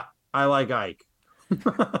I like Ike.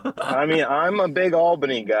 I mean, I'm a big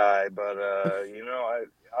Albany guy, but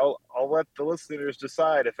I'll let the listeners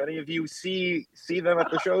decide. If any of you see them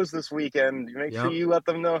at the shows this weekend, make sure you let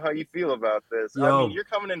them know how you feel about this. I mean, you're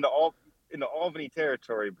coming into Albany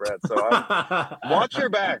territory, Bret. So watch your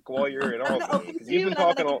back while you're in Albany, because you've been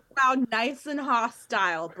talking. Sound nice and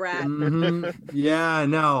hostile, Bret. Yeah,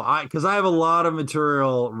 no, because I have a lot of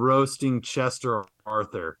material roasting Chester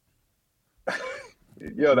Arthur.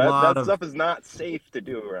 Yo, that stuff is not safe to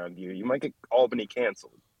do around you. You might get Albany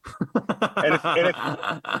canceled. and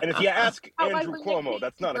if you ask Andrew Cuomo,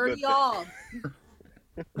 that's not a good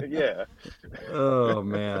thing. Yeah. Oh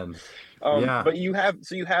man. Yeah. But you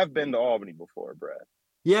have been to Albany before, Bret.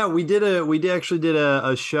 Yeah, we actually did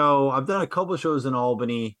a show. I've done a couple of shows in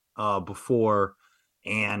Albany before,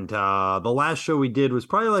 and the last show we did was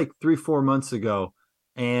probably like 3-4 months ago,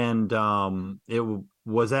 and it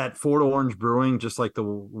was at Fort Orange Brewing, just like the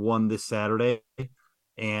one this Saturday,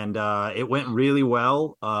 and it went really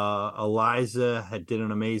well. Aliza did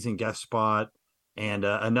an amazing guest spot, and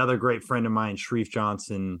another great friend of mine, Sharif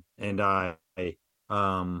Johnson, and I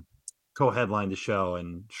co-headlined the show.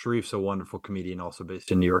 And Sharif's a wonderful comedian, also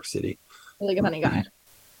based in New York City. Really good funny guy.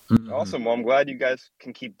 Awesome. Well, I'm glad you guys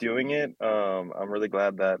can keep doing it. I'm really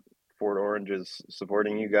glad that Fort Orange is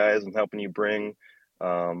supporting you guys and helping you bring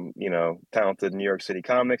talented New York City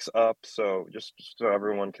comics up. So just so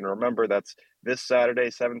everyone can remember, that's this Saturday,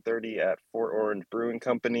 7:30 at Fort Orange Brewing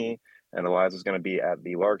Company. And Aliza's going to be at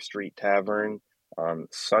the Lark Street Tavern on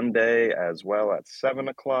Sunday as well at 7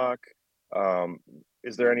 o'clock.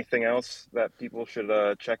 Is there anything else that people should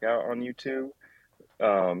check out on YouTube?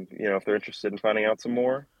 If they're interested in finding out some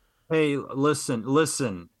more. Hey,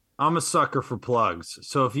 listen. I'm a sucker for plugs.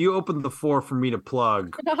 So if you open the floor for me to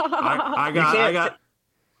plug,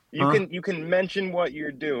 You can mention what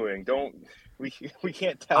you're doing. We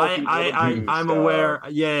can't tell people. I'm aware.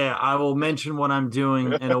 Yeah, I will mention what I'm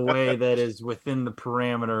doing in a way that is within the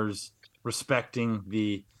parameters, respecting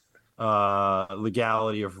the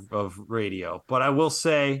legality of radio. But I will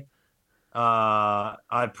say, I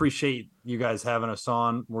appreciate you guys having us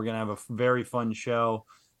on. We're gonna have a very fun show.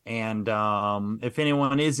 And if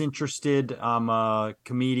anyone is interested, I'm a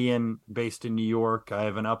comedian based in New York. I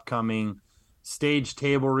have an upcoming stage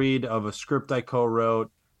table read of a script I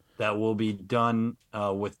co-wrote that will be done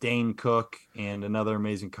with Dane Cook and another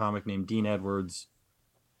amazing comic named Dean Edwards,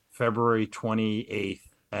 February 28th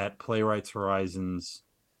at Playwrights Horizons.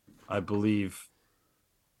 I believe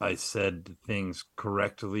I said things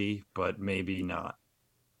correctly, but maybe not.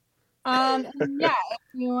 Yeah,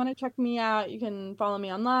 if you want to check me out, you can follow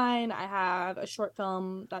me online. I have a short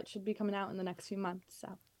film that should be coming out in the next few months, so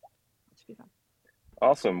it should be fun.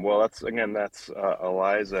 Awesome. Well, that's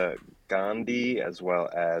Aliza Gandhi as well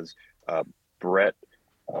as Bret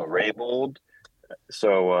Raybould.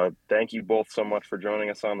 So thank you both so much for joining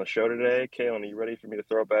us on the show today. Kaylin, are you ready for me to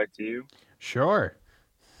throw it back to you? Sure.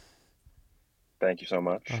 Thank you so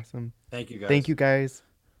much. Awesome. Thank you, guys. Thank you, guys.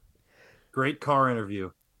 Great car interview.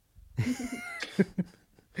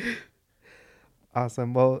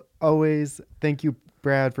 Awesome. Well, always thank you,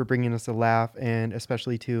 Brad, for bringing us a laugh, and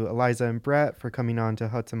especially to Aliza and Bret for coming on to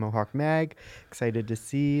Hudson Mohawk Mag. Excited to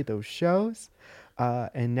see those shows.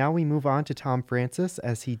 And now we move on to Thom Frances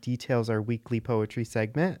as he details our weekly poetry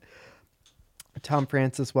segment. Thom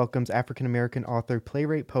Frances welcomes African-American author,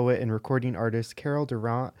 playwright, poet, and recording artist Carol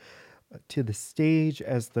Durant to the stage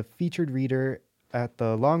as the featured reader at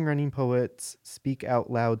the long-running Poets Speak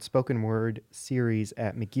Out Loud spoken word series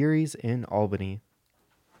at McGeary's in Albany.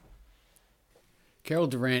 Carol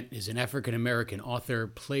Durant is an African-American author,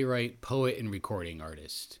 playwright, poet, and recording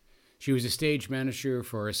artist. She was a stage manager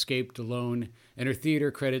for Escaped Alone, and her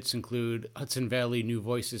theater credits include Hudson Valley New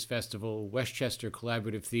Voices Festival, Westchester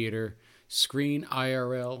Collaborative Theater, Screen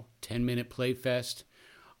IRL, 10-Minute Play Fest,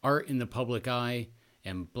 Art in the Public Eye,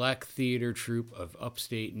 and Black Theater Troupe of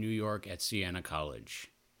Upstate New York at Siena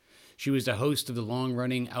College. She was the host of the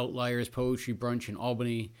long-running Outliers Poetry Brunch in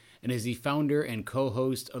Albany and is the founder and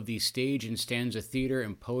co-host of the Stage and Stanza Theater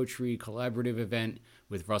and Poetry Collaborative event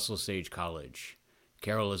with Russell Sage College.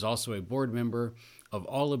 Carol is also a board member of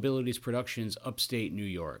All Abilities Productions Upstate New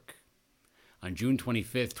York. On June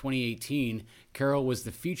 25th, 2018, Carol was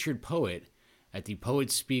the featured poet at the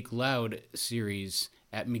Poets Speak Loud series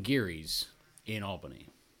at McGeary's in Albany.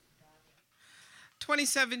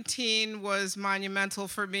 2017 was monumental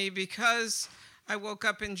for me because I woke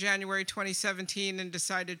up in January 2017 and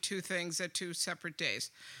decided two things at two separate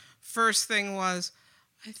days. First thing was,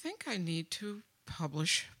 I think I need to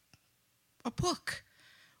publish a book.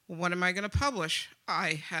 What am I going to publish?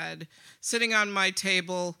 I had sitting on my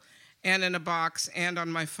table and in a box and on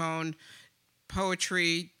my phone,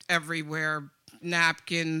 poetry everywhere,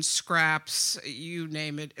 napkins, scraps, you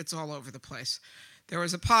name it, it's all over the place. There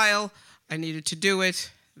was a pile, I needed to do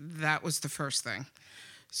it, that was the first thing.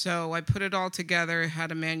 So I put it all together,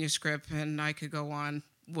 had a manuscript, and I could go on,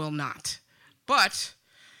 will not. But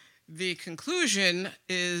the conclusion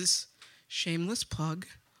is, shameless plug,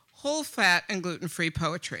 whole fat and gluten-free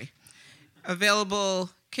poetry.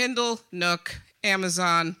 Available Kindle, Nook,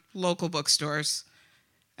 Amazon, local bookstores,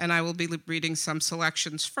 and I will be reading some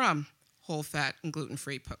selections from whole fat and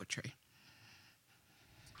gluten-free poetry.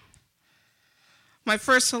 My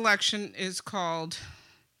first selection is called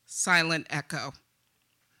Silent Echo.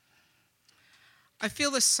 I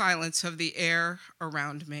feel the silence of the air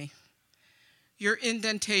around me. Your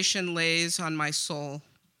indentation lays on my soul.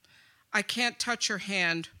 I can't touch your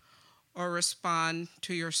hand or respond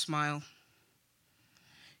to your smile.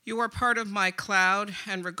 You are part of my cloud,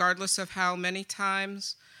 and regardless of how many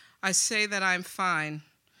times I say that I'm fine,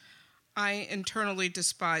 I internally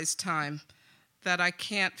despise time, that I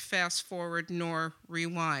can't fast forward nor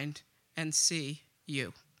rewind and see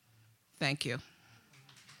you. Thank you.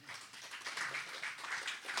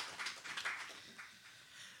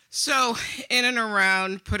 So, in and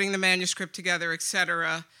around putting the manuscript together,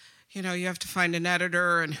 etc., you know, you have to find an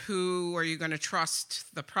editor, and who are you going to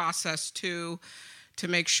trust the process to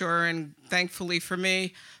make sure, and thankfully for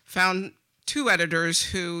me, found 2 editors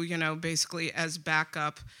who, you know, basically as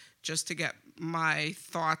backup, just to get my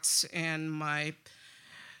thoughts and my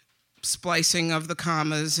splicing of the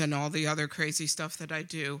commas and all the other crazy stuff that I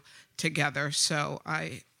do together. So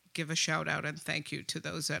I give a shout out and thank you to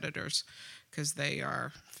those editors, because they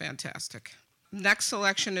are fantastic. Next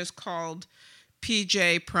selection is called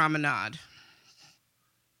PJ Promenade.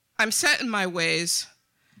 I'm set in my ways,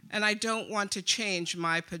 and I don't want to change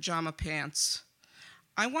my pajama pants.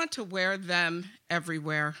 I want to wear them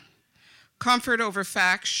everywhere. Comfort over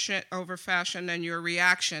fashion, and your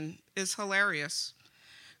reaction is hilarious,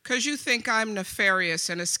 because you think I'm nefarious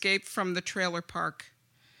and escaped from the trailer park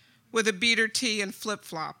with a beater tee and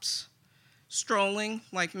flip-flops, strolling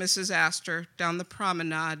like Mrs. Astor down the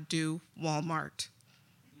promenade due Walmart.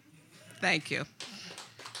 Thank you.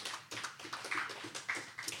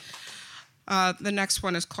 The next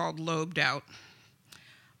one is called Lobed Out.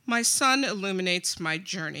 My sun illuminates my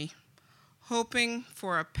journey, hoping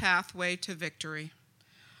for a pathway to victory,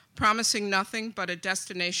 promising nothing but a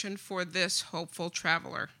destination for this hopeful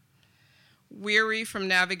traveler. Weary from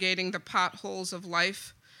navigating the potholes of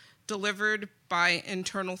life, delivered by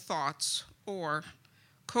internal thoughts, or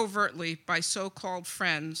covertly by so-called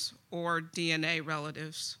friends or DNA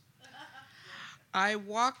relatives. I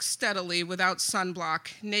walk steadily without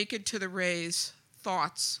sunblock, naked to the rays,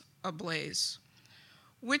 thoughts ablaze,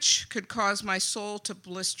 which could cause my soul to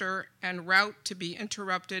blister and route to be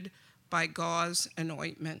interrupted by gauze and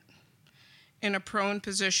ointment. In a prone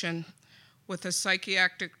position with a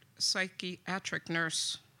psychiatric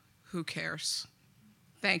nurse who cares.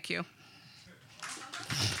 Thank you.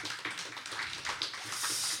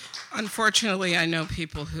 Unfortunately, I know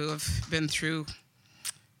people who have been through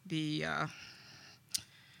the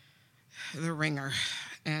ringer,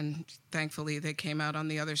 and thankfully they came out on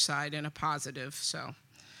the other side in a positive. So,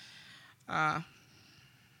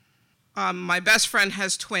 my best friend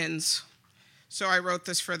has twins, so I wrote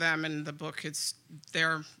this for them, and the book it's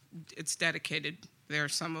dedicated.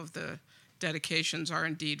 Some of the dedications are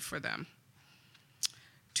indeed for them.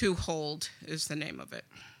 To Hold is the name of it.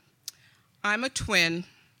 I'm a twin,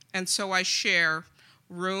 and so I share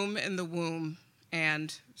room in the womb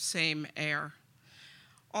and same air.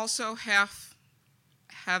 Also have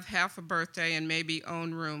half a birthday and maybe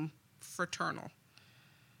own room, fraternal.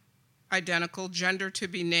 Identical, gender to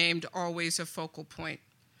be named, always a focal point.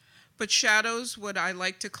 But shadows would I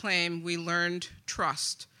like to claim we learned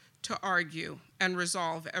trust to argue and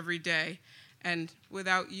resolve every day, and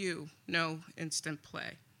without you, no instant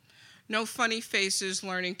play. No funny faces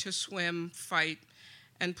learning to swim, fight,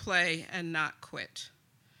 and play and not quit.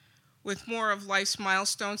 With more of life's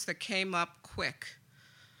milestones that came up quick,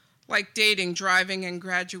 like dating, driving, and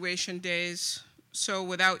graduation days. So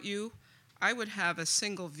without you, I would have a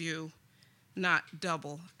single view, not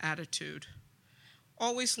double attitude.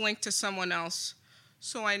 Always linked to someone else,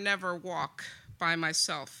 so I never walk by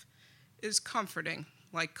myself, is comforting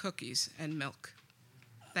like cookies and milk.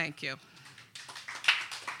 Thank you.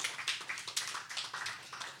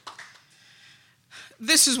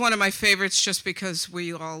 This is one of my favorites just because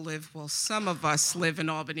we all live, well, some of us live in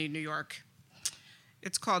Albany, New York.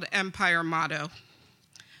 It's called Empire Motto.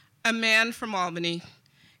 A man from Albany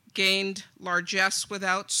gained largesse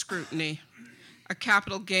without scrutiny. A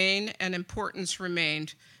capital gain and importance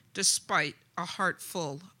remained, despite a heart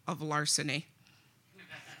full of larceny.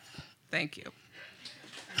 Thank you.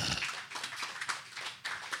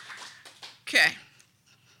 Okay.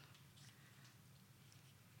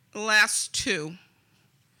 Last two.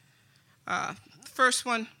 First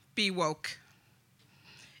one, be woke.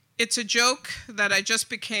 It's a joke that I just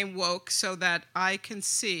became woke so that I can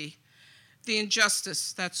see the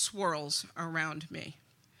injustice that swirls around me.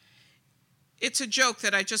 It's a joke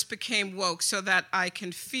that I just became woke so that I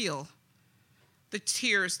can feel the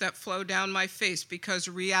tears that flow down my face because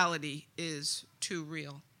reality is too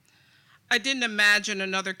real. I didn't imagine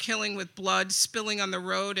another killing with blood spilling on the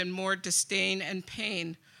road and more disdain and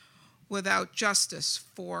pain without justice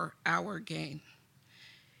for our gain.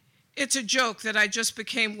 It's a joke that I just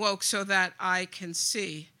became woke so that I can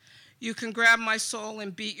see. You can grab my soul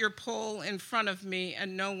and beat your pole in front of me,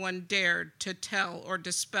 and no one dared to tell or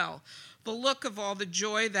dispel the look of all the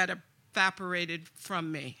joy that evaporated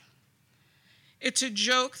from me. It's a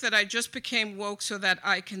joke that I just became woke so that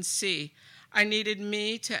I can see. I needed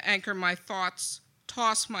me to anchor my thoughts,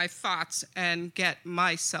 toss my thoughts, and get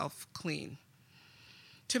myself clean.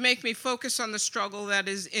 To make me focus on the struggle that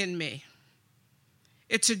is in me.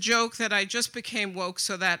 It's a joke that I just became woke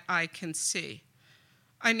so that I can see.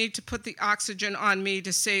 I need to put the oxygen on me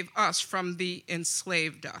to save us from the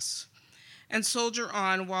enslaved us, and soldier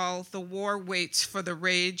on while the war waits for the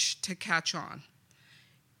rage to catch on.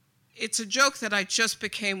 It's a joke that I just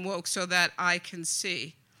became woke so that I can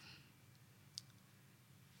see.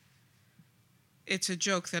 It's a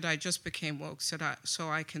joke that I just became woke so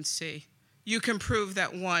I can see. You can prove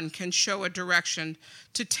that one can show a direction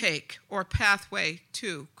to take or pathway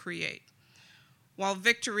to create. While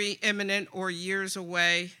victory imminent or years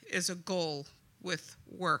away is a goal with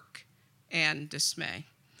work and dismay.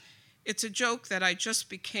 It's a joke that I just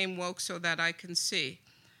became woke so that I can see.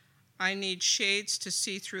 I need shades to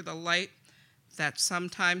see through the light that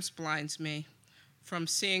sometimes blinds me from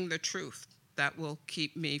seeing the truth that will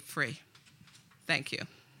keep me free. Thank you.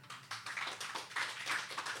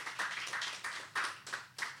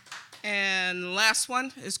 And last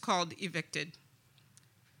one is called Evicted.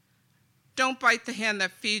 Don't bite the hand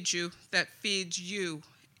that feeds you you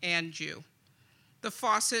and you. The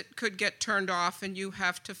faucet could get turned off and you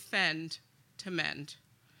have to fend to mend.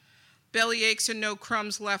 Belly aches and no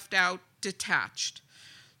crumbs left out, detached.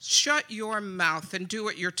 Shut your mouth and do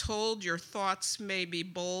what you're told. Your thoughts may be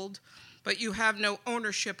bold, but you have no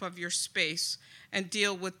ownership of your space and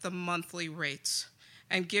deal with the monthly rates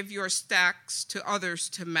and give your stacks to others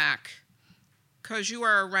to mac. 'Cause you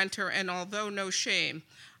are a renter and although no shame,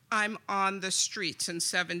 I'm on the streets in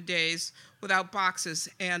 7 days without boxes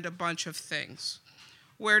and a bunch of things.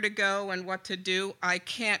 Where to go and what to do, I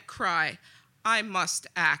can't cry. I must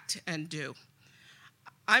act and do.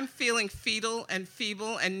 I'm feeling fetal and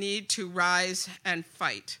feeble and need to rise and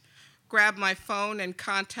fight. Grab my phone and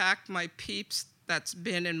contact my peeps that's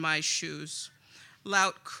been in my shoes.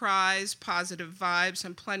 Loud cries, positive vibes,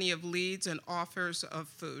 and plenty of leads and offers of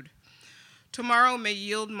food. Tomorrow may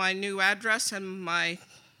yield my new address and my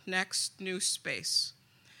next new space.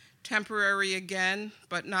 Temporary again,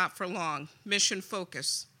 but not for long. Mission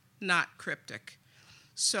focus, not cryptic.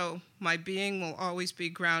 So my being will always be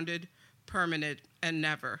grounded, permanent, and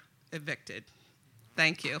never evicted.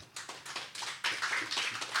 Thank you.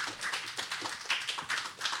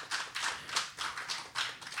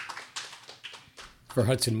 For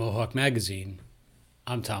Hudson Mohawk Magazine,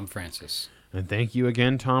 I'm Thom Frances. And thank you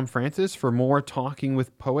again, Thom Frances. For more Talking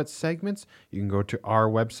with Poets segments, you can go to our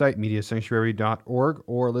website, mediasanctuary.org,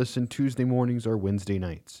 or listen Tuesday mornings or Wednesday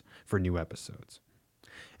nights for new episodes.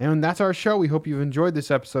 And that's our show. We hope you've enjoyed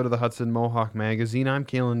this episode of the Hudson Mohawk Magazine. I'm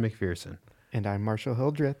Kaylin McPherson. And I'm Marshall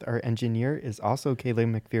Hildreth. Our engineer is also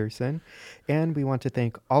Kaylin McPherson. And we want to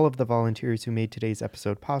thank all of the volunteers who made today's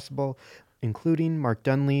episode possible, including Mark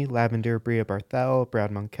Dunlea, Lavender, Brea, Barthel,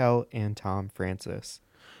 Brad Monkell, and Thom Frances.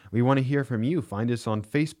 We want to hear from you. Find us on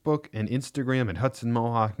Facebook and Instagram at Hudson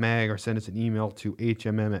Mohawk Mag, or send us an email to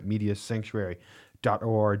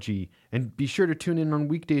hmm@mediasanctuary.org. And be sure to tune in on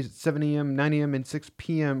weekdays at 7 a.m., 9 a.m., and 6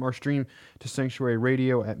 p.m. or stream to Sanctuary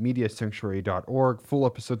Radio at mediasanctuary.org. Full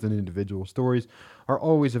episodes and individual stories are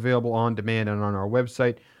always available on demand and on our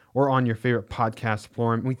website or on your favorite podcast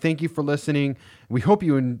forum. We thank you for listening. We hope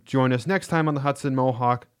you join us next time on the Hudson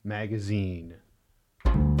Mohawk Magazine.